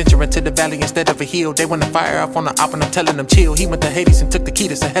wanna venture into the valley instead of a hill. They wanna fire off on the op, and I'm telling them chill. He went to Hades and took the key,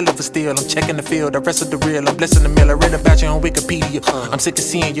 that's a hell of a steal. I'm checking the field, the rest of the real, I'm blessing the mill. I read about you on Wikipedia, I'm sick of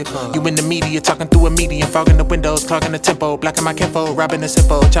seeing you. You in the media, talking through a medium, fogging the windows, clogging the tempo, blocking my kinfo, robbing the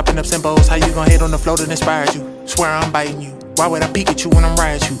simpo, chopping up symbols. How you gon' hate on the flow that inspires you? Swear I'm biting you. Why would I peek at you when I'm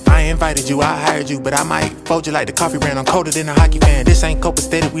riding you? I invited you, I hired you, but I might fold you like the coffee brand. I'm colder than a hockey fan. This ain't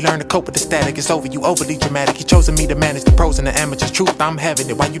copacetic, we learn to cope with the static. It's over, you overly dramatic. You chosen me to manage the pros and the amateurs. Truth, I'm having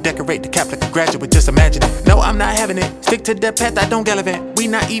it. Why you decorate the cap like a graduate? Just imagine it. No, I'm not having it. Stick to the path, I don't gallivant. We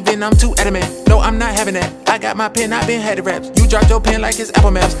not even, I'm too adamant. No, I'm not having that. I got my pen, I been had the raps. You dropped your pen like it's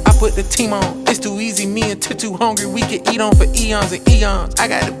Apple Maps. I put the team on. It's too easy, me and too hungry. We can eat on for eons and eons. I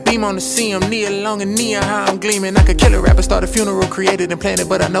got the beam on the sea, I'm near long and near how I'm gleaming. I could kill a rapper, start a funeral, created and planned it,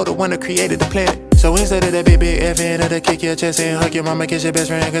 but I know the one that created the planet. So instead of the big effing, to kick your chest and hug your mama, kiss your best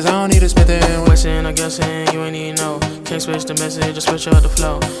friend, cause I don't need to spit that in. Westin', I guessing, you ain't even know. Can't switch the message, just switch up the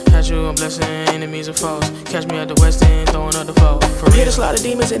flow. Had you a blessing, enemies or foes. Catch me at the West End, throwing up the foe. I'm here to slaughter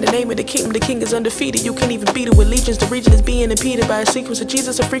demons in the name of the king. The king is undefeated. You can't even beat it with legions. The region is being impeded by a sequence of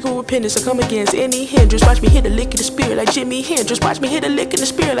Jesus and frequent repentance. So come against any hindrance. Watch me hit a lick in the spirit like Jimi Hendrix. Watch me hit a lick in the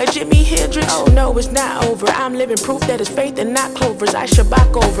spirit like Jimi Hendrix. Oh no, it's not over. I'm living proof that it's faith and not clovers. I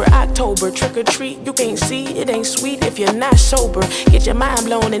shabak over October. Trick or treat, you can't see. It ain't sweet if you're not sober. Get your mind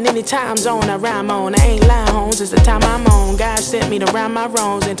blown in any time zone I rhyme on. I ain't lying, homes. It's the time I'm on. God sent me to rhyme my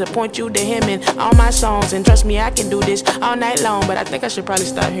wrongs and to point you to him in all my songs. And trust me, I can do this all night long. But I think I should probably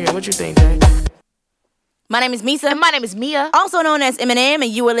stop here. What you think, Jay? My name is Meesa. And my name is Meah. Also known as M&M,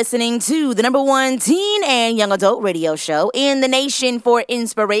 and you are listening to the #1 teen and young adult radio show in the nation for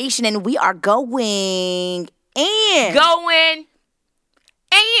inspiration. And we are going and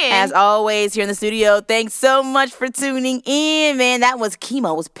as always, here in the studio, thanks so much for tuning in, man. That was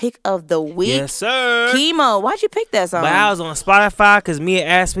Chemo's pick of the week. Yes, sir. Chemo, why'd you pick that song? But I was on Spotify because Mia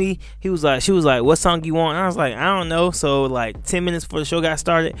asked me. She was like, "What song you want?" And I was like, "I don't know." So like 10 minutes before the show got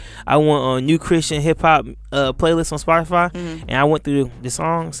started, I went on New Christian Hip Hop playlist on Spotify, and I went through the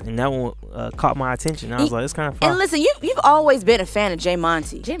songs, and that one caught my attention. I was like, "It's kind of fun." And listen, you've always been a fan of Jay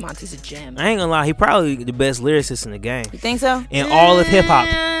Monty. Jay Monty's a gem. I ain't gonna lie, he probably the best lyricist in the game. You think so? In all of hip hop.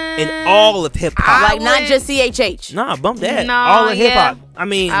 In all of hip hop. Like not just CHH. Nah, bump that. No, all of hip hop. yeah. I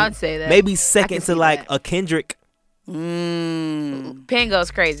mean, I would say that. maybe second to like that. a Kendrick. Pen goes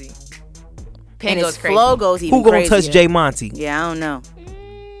crazy. And his flow goes even Who gonna crazier. touch Jay Monty? Yeah, I don't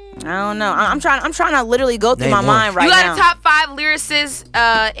know. I'm trying to literally go through Name my one. mind right you now. got a top 5 lyricists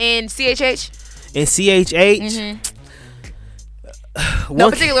in CHH? In CHH?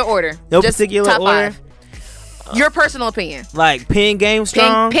 No particular order. No Just particular top order? 5. Your personal opinion. Like pen game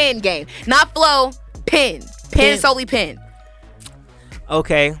strong? Pen game. Not flow. Pen. Solely pen.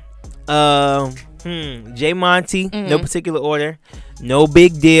 Okay. Jay Monty, no particular order. No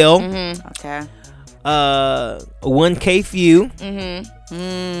big deal. Okay. 1K Few.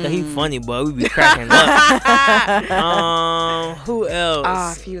 He funny, boy. We be cracking up. Who else?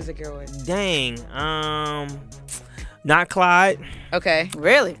 Ah, Few's a good one. Dang. Not Clyde. Okay.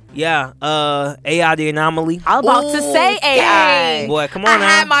 Really? Yeah. AI the Anomaly. I was about to say AI. Dang. Boy, come on I now.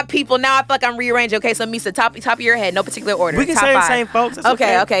 had my people. Now I feel like I'm rearranging. Okay, so Meesa, top of your head, no particular order. We can top say the 5. same folks. That's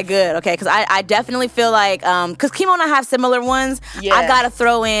Okay, good. Okay, because I definitely feel like, because Chemo and I have similar ones, Yeah. I got to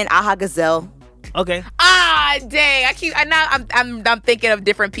throw in Aha Gazelle. Okay. Ah, dang! I'm thinking of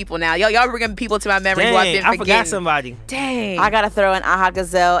different people now. Y'all bringing people to my memory who I've been Dang, I forgetting. forgot somebody. Dang. I got to throw in Aha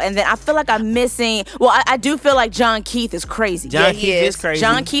Gazelle. And then I feel like I'm missing, well, I do feel like John Keith is crazy. John he Keith is. is crazy.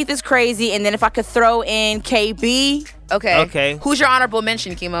 John Keith is crazy. And then if I could throw in KB. Okay. Who's your honorable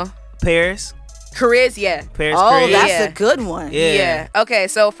mention, Chemo? Paris. Chariz, yeah. Paris Oh, Chris. that's Yeah. a good one. Yeah. Okay,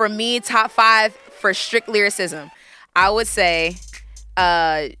 so for me, top 5 for strict lyricism, I would say,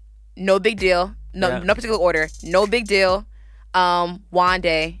 No Big Deal. No particular order. No Big Deal.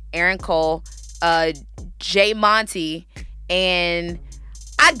 Wande, Aaron Cole, Jay Monty, and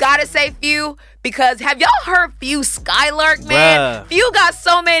I gotta say Few, because have y'all heard Few Skylark, man? Bruh. Few got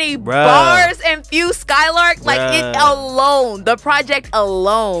so many Bruh. bars and Few Skylark, like it Bruh. alone, the project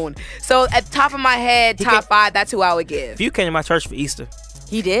alone. So at the top of my head, top 5, that's who I would give. Few came to my church for Easter.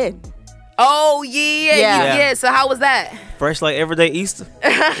 He did. Oh yeah. Yeah. So how was that? Fresh like everyday Easter.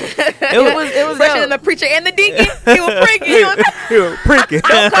 It was Fresher dope. than the preacher and the deacon. He was freaking. He was Freaking.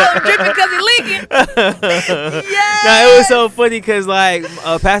 don't call him dripping because he leaking. Nah, it was so funny because like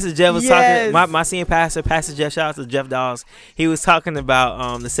Pastor Jeff was Yes. talking. My senior pastor, Pastor Jeff, shout out to Jeff Dawes. He was talking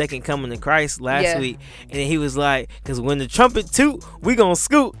about the second coming of Christ last week, and then he was like, "Because when the trumpet toot, we gonna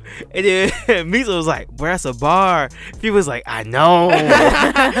scoot." And then Meesa was like, "Bro, that's a bar." He was like, "I know."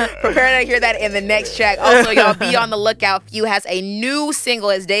 Prepare to hear that in the next track. Also, y'all be on the lookout. Few has a new single,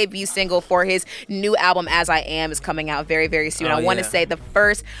 his debut single for his new album, As I Am, is coming out very, very soon. Oh, I want to yeah. say the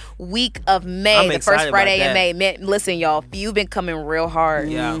first week of May, I'm the excited first Friday about in that. May. Man, listen, y'all, Few been coming real hard.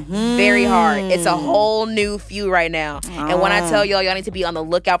 Yeah. Very hard. It's a whole new Few right now. And when I tell y'all need to be on the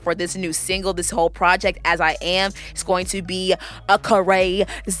lookout for this new single, this whole project, As I Am, it's going to be a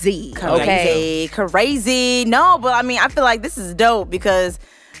crazy. Okay. Crazy. No, but I mean, I feel like this is dope because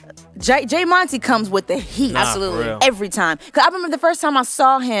Jay Monty comes with the heat. Nah, Absolutely. for real. Every time. Because I remember the first time I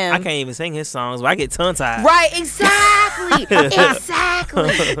saw him. I can't even sing his songs, but I get tongue tied. Right, exactly.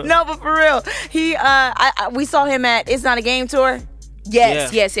 Exactly. No, but for real, we saw him at It's Not a Game tour.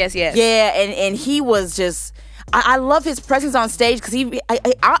 Yes. Yeah, and he was just, I love his presence on stage because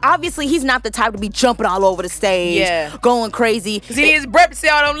obviously he's not the type to be jumping all over the stage, going crazy. Because he needs his breath to say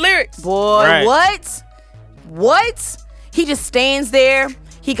all them lyrics. Boy, right. What? He just stands there.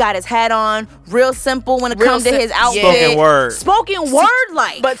 He got his hat on, real simple when it comes to his outfit. Spoken word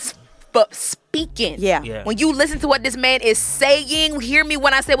like. But speaking. Yeah. When you listen to what this man is saying, hear me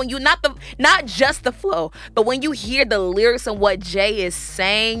when I say when you not just the flow, but when you hear the lyrics and what Jay is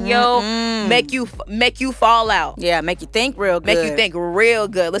saying, make you fall out. Yeah, make you think real good. Make you think real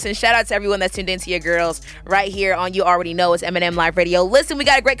good. Listen, shout out to everyone that's tuned into your girls right here on You Already Know. It's M&M Live Radio. Listen, we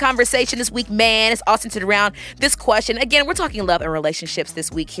got a great conversation this week, man. It's all centered around this question. Again, we're talking love and relationships this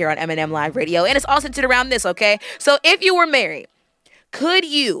week here on M&M Live Radio, and it's all centered around this, okay? So if you were married, could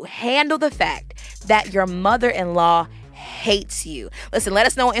you handle the fact that your mother-in-law hates you? Listen, let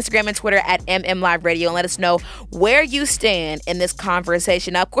us know on Instagram and Twitter at MM Live Radio and let us know where you stand in this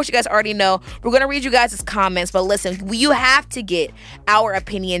conversation. Now, of course, you guys already know we're going to read you guys' comments, but listen, you have to get our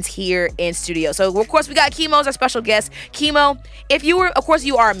opinions here in studio. So, of course, we got Chemo as our special guest. Chemo, if you were, of course,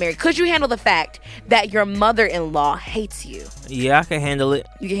 you are married, could you handle the fact that your mother-in-law hates you? Yeah, I can handle it.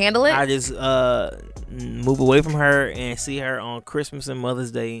 You can handle it? I just move away from her and see her on Christmas and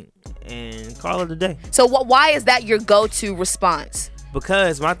Mother's Day and call it a day. So why is that your go-to response?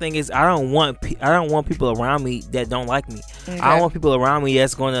 Because my thing is I don't want people around me that don't like me. Okay. I don't want people around me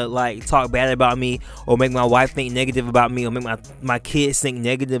that's going to like talk bad about me or make my wife think negative about me or make my kids think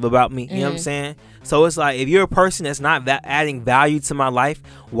negative about me. You know what I'm saying? So it's like if you're a person that's not adding value to my life,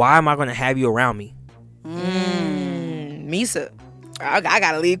 why am I going to have you around me? Meesa. I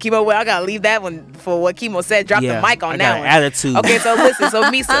gotta leave Chemo. I gotta leave that one for what Chemo said. Drop the mic on that one. Attitude. Okay, so listen. So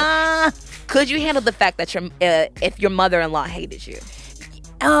Meesa, could you handle the fact that if your mother-in-law hated you?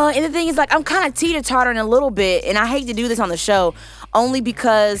 And the thing is, like, I'm kind of teeter-tottering a little bit, and I hate to do this on the show, only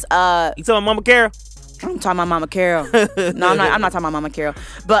because you talking about Mama Carol? I'm talking about Mama Carol. No, I'm not talking about Mama Carol.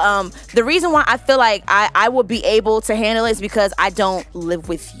 But the reason why I feel like I would be able to handle it is because I don't live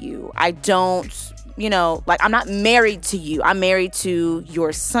with you. I don't. You know, like, I'm not married to you. I'm married to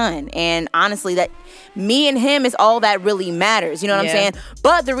your son. And honestly, that me and him is all that really matters. You know what I'm saying?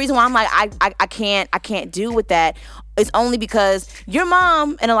 But the reason why I'm like, I can't do with that is only because your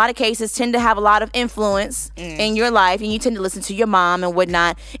mom, in a lot of cases, tend to have a lot of influence in your life. And you tend to listen to your mom and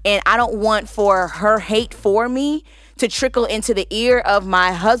whatnot. And I don't want for her hate for me to trickle into the ear of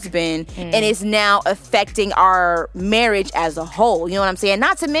my husband. And it's now affecting our marriage as a whole. You know what I'm saying?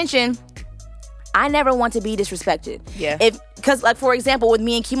 Not to mention, I never want to be disrespected. Yeah. Because, like, for example, with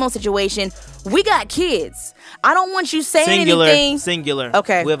me and Chemo's situation, we got kids. I don't want you saying anything. Singular.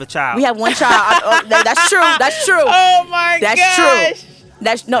 Okay. We have a child. We have one child. That's true. That's true. Oh, my gosh.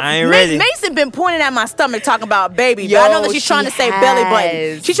 That's true. I ain't ready. Mason been pointing at my stomach talking about baby. But I know that she's trying to say belly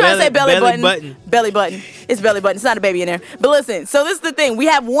button. She's trying to say belly button. Belly button. It's belly button. It's not a baby in there. But listen, so this is the thing. We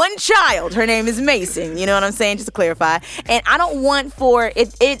have one child. Her name is Mason. You know what I'm saying? Just to clarify. And I don't want for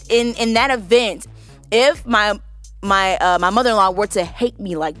it in that event, if my mother-in-law were to hate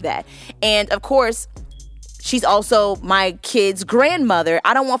me like that. And of course, she's also my kid's grandmother.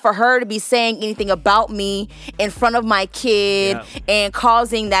 I don't want for her to be saying anything about me in front of my kid and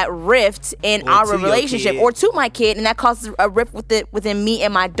causing that rift in our relationship, or to my kid, and that causes a rift within me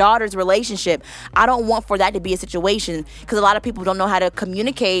and my daughter's relationship. I don't want for that to be a situation, because a lot of people don't know how to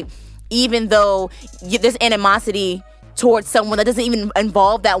communicate, even though there's animosity towards someone that doesn't even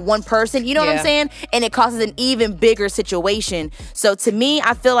involve that one person. You know what I'm saying? And it causes an even bigger situation. So to me,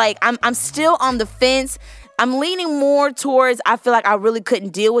 I feel like I'm still on the fence. I'm leaning more towards, I feel like I really couldn't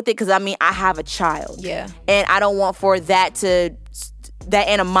deal with it because, I mean, I have a child. Yeah. And I don't want for that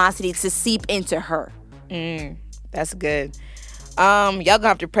animosity to seep into her. That's good. Y'all gonna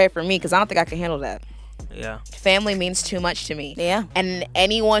have to pray for me because I don't think I can handle that. Yeah. Family means too much to me. Yeah. And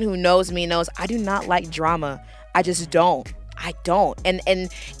anyone who knows me knows I do not like drama. I just don't. I don't.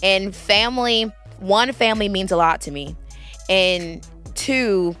 And family, one, family means a lot to me. And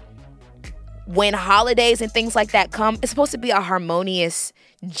two, when holidays and things like that come, it's supposed to be a harmonious,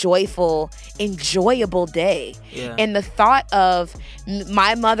 joyful, enjoyable day. Yeah. And the thought of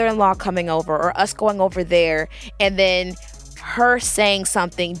my mother-in-law coming over or us going over there and then her saying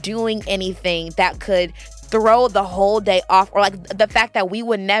something, doing anything that could throw the whole day off, or like the fact that we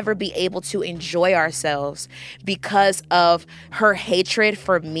would never be able to enjoy ourselves because of her hatred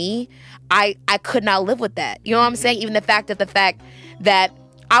for me, I could not live with that. You know what I'm saying? Even the fact that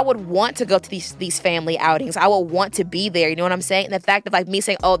I would want to go to these family outings. I would want to be there. You know what I'm saying? And the fact of like me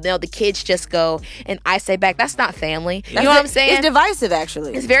saying, oh no, the kids just go, and I say back, that's not family. You know what I'm saying? It's divisive,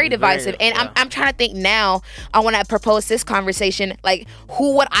 actually. It's very divisive. And I'm trying to think now, when I propose this conversation, like,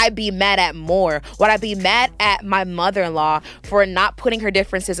 who would I be mad at more? Would I be mad at my mother-in-law for not putting her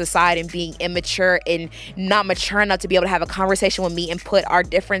differences aside and being immature and not mature enough to be able to have a conversation with me and put our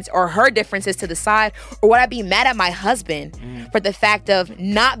difference or her differences to the side? Or would I be mad at my husband for the fact of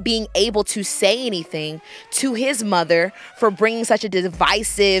not being able to say anything to his mother for bringing such a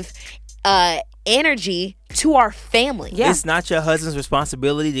divisive energy to our family? Yeah. It's not your husband's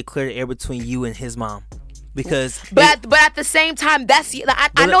responsibility to clear the air between you and his mom. Because but at the same time,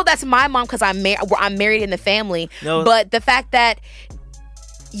 I know that's my mom because I'm married in the family. No, but the fact that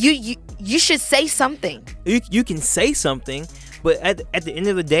you should say something. You can say something, but at the end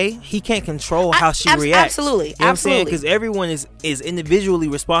of the day, he can't control how she reacts. Absolutely, you know what I'm saying? Because everyone is individually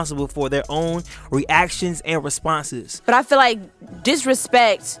responsible for their own reactions and responses. But I feel like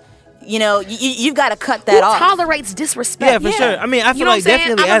disrespect, you know, you've got to cut that off. Who tolerates disrespect? Yeah, for sure. I mean, I feel like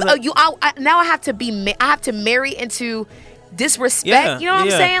definitely now I have to marry into disrespect. Yeah, you know what I'm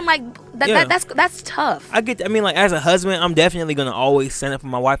saying? Like that's tough. I mean, like, as a husband, I'm definitely gonna always stand up for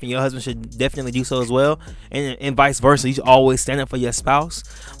my wife, and your husband should definitely do so as well, and vice versa. You should always stand up for your spouse.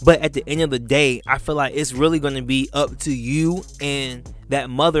 But at the end of the day, I feel like it's really gonna be up to you and that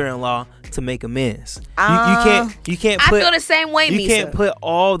mother-in-law to make amends. You can't put, I feel the same way, You Meesa. can't put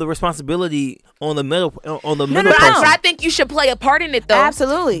all the responsibility on the middle person. But I think you should play a part in it, though.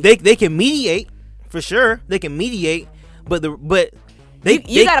 Absolutely. They can mediate, for sure. They can mediate, but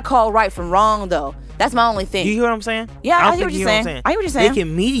you gotta call right from wrong, though. That's my only thing. You hear what I'm saying? Yeah, I hear what you're saying. I hear what you're saying. They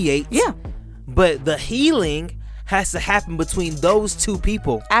can mediate. Yeah. But the healing has to happen between those two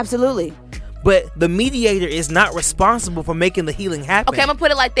people. Absolutely. But the mediator is not responsible for making the healing happen. Okay, I'm gonna put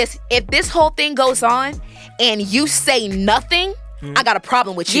it like this. If this whole thing goes on and you say nothing, I got a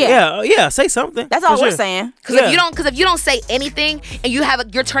problem with you. Yeah, say something. That's all we're saying. Because if you don't say anything and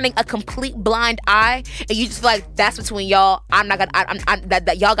you're turning a complete blind eye and you just feel like that's between y'all,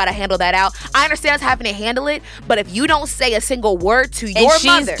 that y'all gotta handle that out. I understand us having to handle it, but if you don't say a single word to your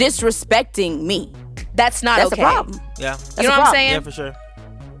mother, she's disrespecting me, that's not that's okay. a problem. Yeah, you know what I'm saying? Yeah, for sure.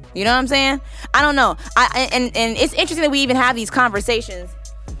 You know what I'm saying? I don't know. And it's interesting that we even have these conversations,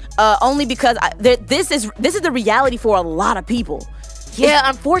 only because this is the reality for a lot of people. Yeah,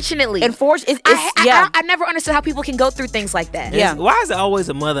 unfortunately. I never understood how people can go through things like that. Yeah. Why is it always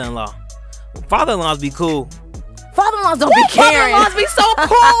a mother-in-law? Father-in-laws be cool. Father-in-laws don't be caring. Father-in-laws be so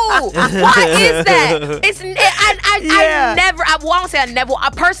cool. Why is that? I've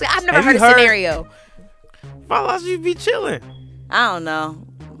never heard a scenario. Father-in-laws you be chilling. I don't know.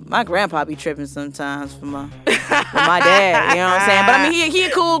 My grandpa be tripping sometimes for my dad. You know what I'm saying? But I mean, he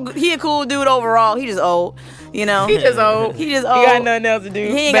a cool dude overall. He just old. You know, he just old. He got nothing else to do.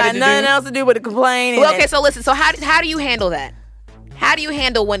 He ain't got nothing else to do but to complain. Well, okay, so listen. So how do you handle that? How do you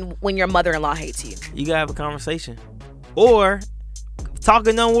handle when your mother-in-law hates you? You gotta have a conversation, or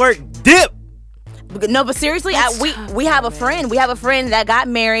talking don't work. Dip. No, but seriously, we have a friend. We have a friend that got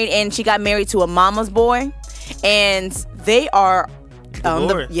married, and she got married to a mama's boy, and they are. They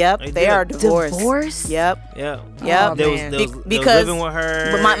are divorced. Divorced? Yep. Yeah. Yep. They was living with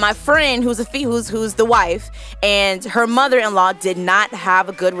her. My friend, who's the wife, and her mother-in-law did not have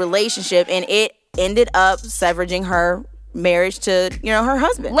a good relationship, and it ended up severing her marriage to her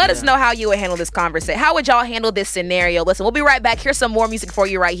husband. Let us know how you would handle this conversation. How would y'all handle this scenario? Listen, we'll be right back. Here's some more music for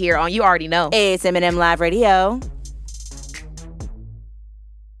you right here on You Already Know. It's M&M Live Radio.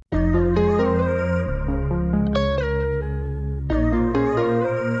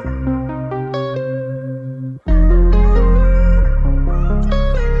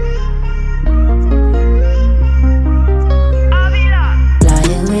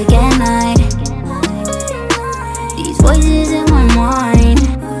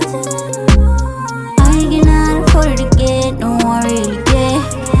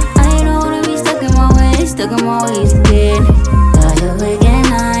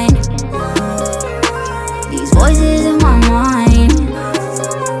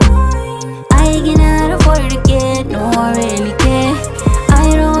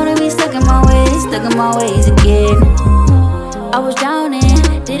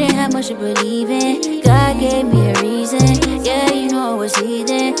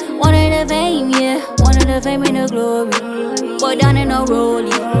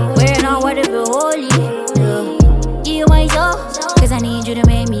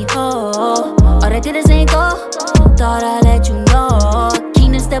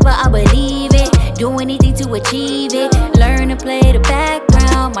 Achieve it. Learn to play the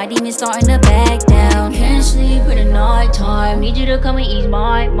background, down. My demons starting to back down. Can't sleep in the night time. Need you to come and ease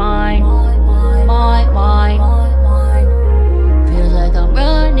my mind. My mind. Feels like I'm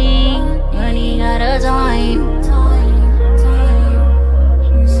running out of time.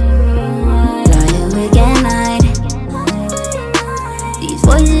 Lying awake at night. These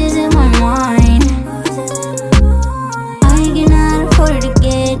voices in my mind. I cannot afford to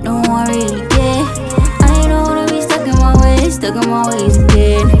get, no I really get. I don't wanna be stuck in my ways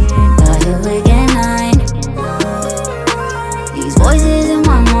again. Lie awake at night. These voices in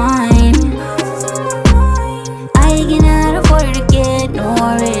my mind. I cannot afford to get, no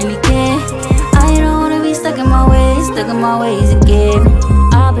I really care. I don't wanna be stuck in my ways again.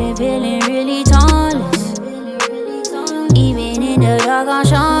 I've been feeling really tallest. Even in the dark I'm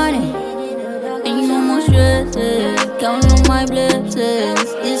shining. Ain't no more stresses, counting my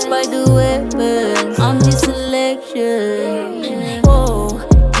blessings. Despite the weapons, I'm just selection. Whoa,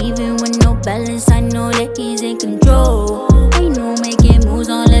 even with no balance, I know that he's in control. Ain't no making moves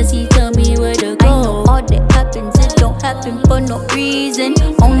unless he tell me where to go. I know all that happens, it don't happen for no reason.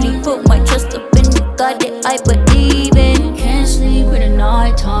 Only put my trust up in the God that I believe in. Can't sleep in the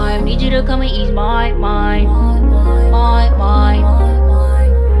night time. Need you to come and ease my mind. My mind.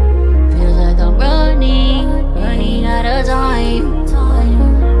 Feels like I'm running out of time.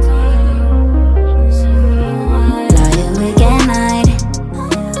 Lie awake at night.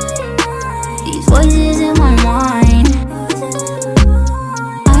 These voices in my mind.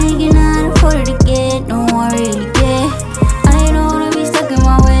 I cannot afford to get, no I really get. I don't wanna be stuck in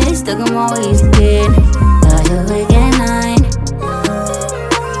my ways again. Lie awake at night.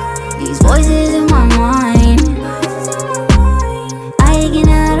 These voices in my mind. I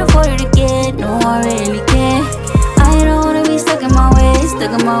cannot afford to get, no I really care. I don't wanna be stuck in my ways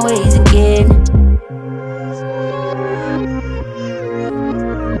again.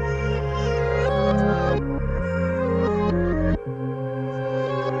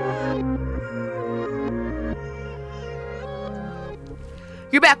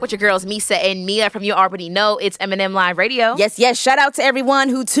 You're back with your girls, Meesa and Meah, from You Already Know. It's M&M Live Radio. Yes. Shout out to everyone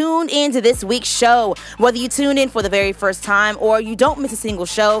who tuned into this week's show. Whether you tuned in for the very first time or you don't miss a single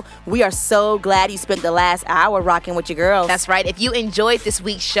show, we are so glad you spent the last hour rocking with your girls. That's right. If you enjoyed this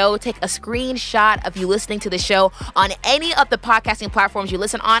week's show, take a screenshot of you listening to the show on any of the podcasting platforms you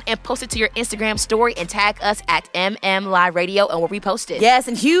listen on and post it to your Instagram story and tag us at M&M Live Radio and we'll repost it. Yes,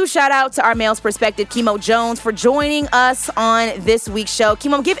 and huge shout out to our Male's Perspective, Kimo Jones, for joining us on this week's show.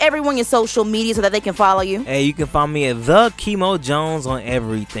 Kimo, give everyone your social media so that they can follow you. Hey, you can find me at The Kimo Jones on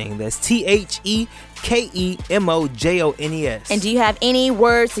everything. That's TheKemoJones. And do you have any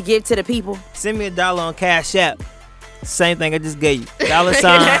words to give to the people? Send me $1 on Cash App. Same thing I just gave you. $,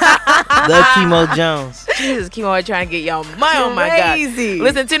 The Kimo Jones. Jesus, Kimo trying to get y'all money. Oh my God.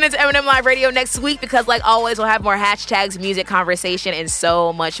 Listen, tune into M&M Live Radio next week because, like always, we'll have more hashtags, music, conversation, and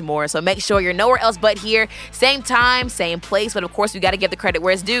so much more. So make sure you're nowhere else but here. Same time, same place. But of course, we got to give the credit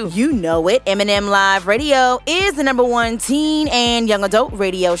where it's due. You know it. M&M Live Radio is the #1 teen and young adult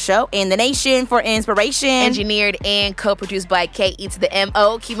radio show in the nation for inspiration. Engineered and co-produced by K.E. to the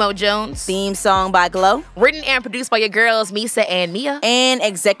M.O., Kimo Jones. Theme song by Glow. Written and produced by your girls, Meesa and Meah. And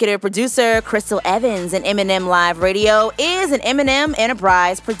executive producer, Crystal Evans. And M&M Live Radio is an M&M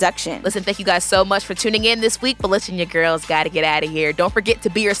Enterprise production. Listen, thank you guys so much for tuning in this week. But listen, your girls got to get out of here. Don't forget to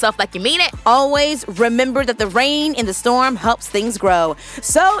be yourself like you mean it. Always remember that the rain in the storm helps things grow.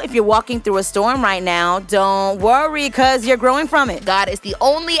 So if you're walking through a storm right now, don't worry because you're growing from it. God is the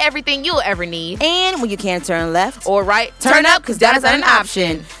only everything you'll ever need. And when you can't turn left or right, turn up because that is not an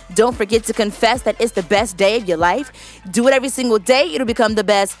option. Don't forget to confess that it's the best day of your life. Do it every single day. It'll become the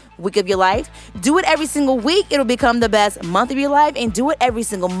best week of your life. Do it every single week. It'll become the best month of your life. And do it every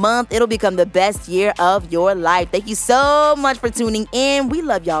single month. It'll become the best year of your life. Thank you so much for tuning in. We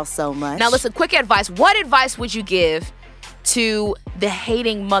love y'all so much. Now listen, quick advice. What advice would you give to the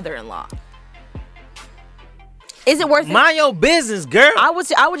hating mother-in-law? Is it worth it? Mind your business, girl. I would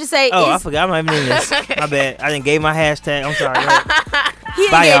just say. Oh, I forgot. I'm not even in this. My bad. I didn't gave my hashtag. I'm sorry. He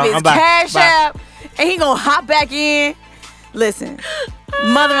Bye, gave y'all. his Cash App, and he gonna hop back in. Listen,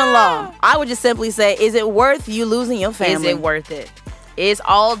 mother-in-law, I would just simply say, is it worth you losing your family? Is it worth it? Is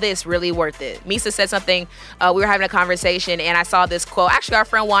all this really worth it? Meesa said something. We were having a conversation, and I saw this quote. Actually, our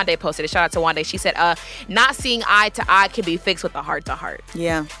friend Wande posted it. Shout out to Wande. She said, not seeing eye to eye can be fixed with a heart to heart.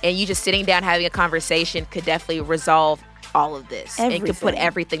 Yeah. And you just sitting down having a conversation could definitely resolve all of this. Everything. And could put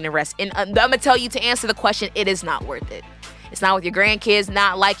everything to rest. And I'm going to tell you, to answer the question, it is not worth it. It's not with your grandkids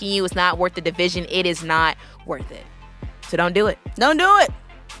not liking you. It's not worth the division. It is not worth it. So don't do it. Don't do it.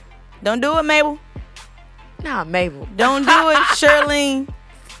 Don't do it, Mabel. Nah, Mabel. Don't do it, Shirlene.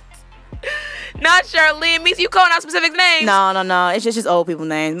 Not Charlene. Meesa, you calling out specific names? No. It's just old people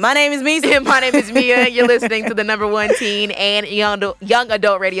names. My name is Meesa. My name is Meah. You're listening to the #1 teen and young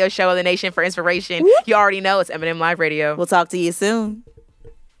adult radio show of the nation for inspiration. Whoop. You already know it's M&M Live Radio. We'll talk to you soon.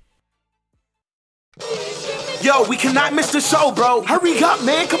 Yo, we cannot miss the show, bro. Hurry up,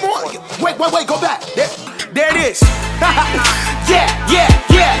 man. Come on. Wait. Go back. There it is.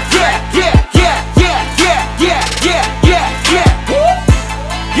 Yeah.